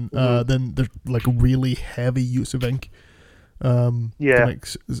 and then there's like a really heavy use of ink. To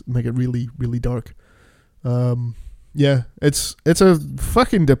make it really, really dark. Yeah, it's a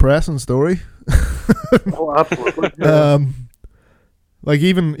fucking depressing story. Oh, absolutely. Yeah. Like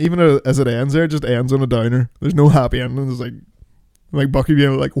even as it ends there, it just ends on a downer. There's no happy ending. It's like Bucky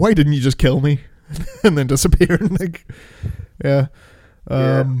being like, "Why didn't you just kill me?" and then disappearing. Like, yeah.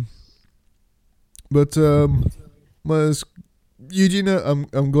 But was Eugene?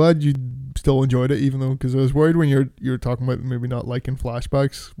 I'm glad you still enjoyed it, even though, because I was worried when you're talking about maybe not liking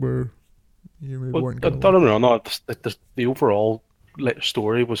flashbacks where you maybe weren't. Don't get me wrong. No, the overall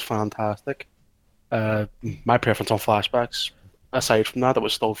story was fantastic. My preference on flashbacks, aside from that, it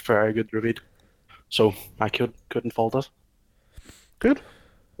was still very good to read. So I couldn't fault it. Good.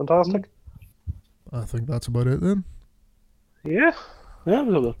 Fantastic. I think that's about it then. Yeah.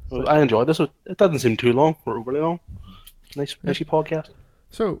 Yeah, I enjoyed this. It doesn't seem too long or overly long. Nice podcast.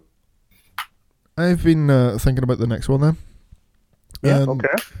 So, I've been thinking about the next one then. Yeah, okay.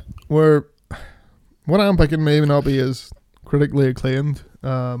 Where what I'm picking may not be as critically acclaimed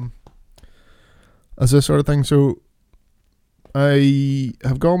as this sort of thing. So, I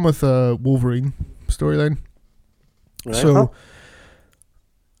have gone with a Wolverine storyline. Right. So,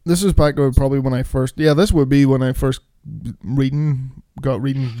 this is back probably when I first... Yeah, this would be when I first got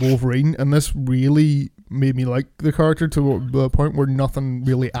reading Wolverine, and this really made me like the character to the point where nothing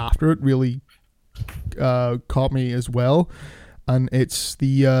really after it really caught me as well. And it's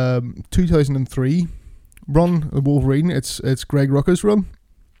the 2003 run of Wolverine. It's Greg Rucka's run.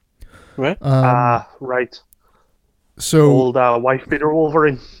 Right. Right. So old wife beater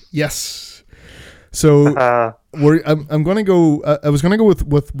Wolverine. Yes. So I'm gonna go. I was gonna go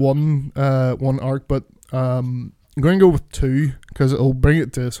with one arc, but I'm going to go with two because it'll bring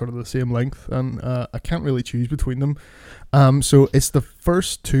it to sort of the same length, and I can't really choose between them. So it's the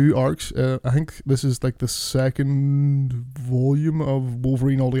first two arcs. I think this is like the second volume of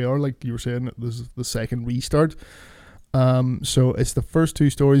Wolverine altogether. Like you were saying, this is the second restart. So it's the first two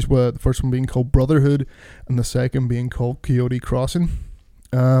stories, where the first one being called Brotherhood and the second being called Coyote Crossing.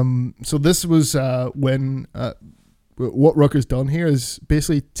 So this was when what Ruck has done here is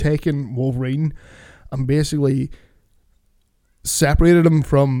basically taken Wolverine and basically separated him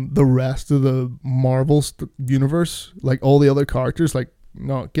from the rest of the Marvel universe, like all the other characters. Like,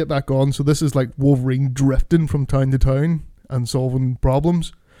 no, get that gone. So this is like Wolverine drifting from town to town and solving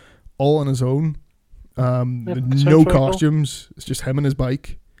problems all on his own. No costumes. Cool. It's just him and his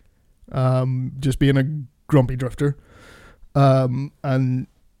bike. Just being a grumpy drifter. And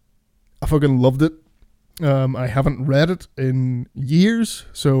I fucking loved it. I haven't read it in years,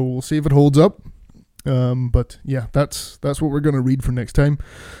 so we'll see if it holds up. But yeah, that's what we're gonna read for next time.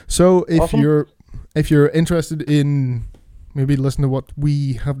 So if you're interested in maybe listen to what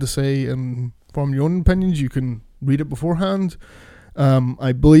we have to say and form your own opinions, you can read it beforehand.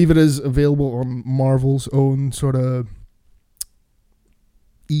 I believe it is available on Marvel's own sort of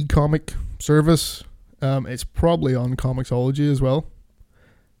e-comic service. It's probably on Comixology as well,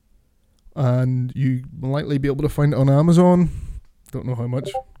 and you will likely be able to find it on Amazon. Don't know how much.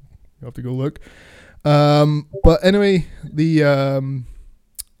 You have to go look. But anyway,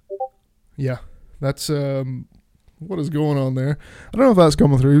 that's what is going on there. I don't know if that's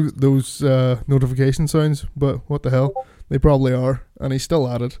coming through those notification sounds, but what the hell, they probably are, and he's still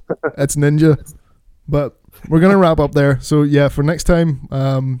at it. It's Ninja. But we're gonna wrap up there. So yeah, for next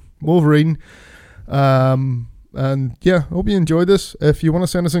time, Wolverine. And yeah, hope you enjoyed this. If you want to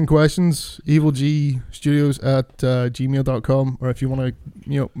send us in questions, evilgstudios@gmail.com, or if you want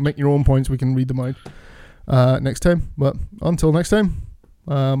to, make your own points, we can read them out next time. But until next time,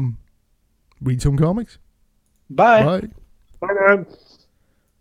 read some comics. Bye. Bye. Bye, man.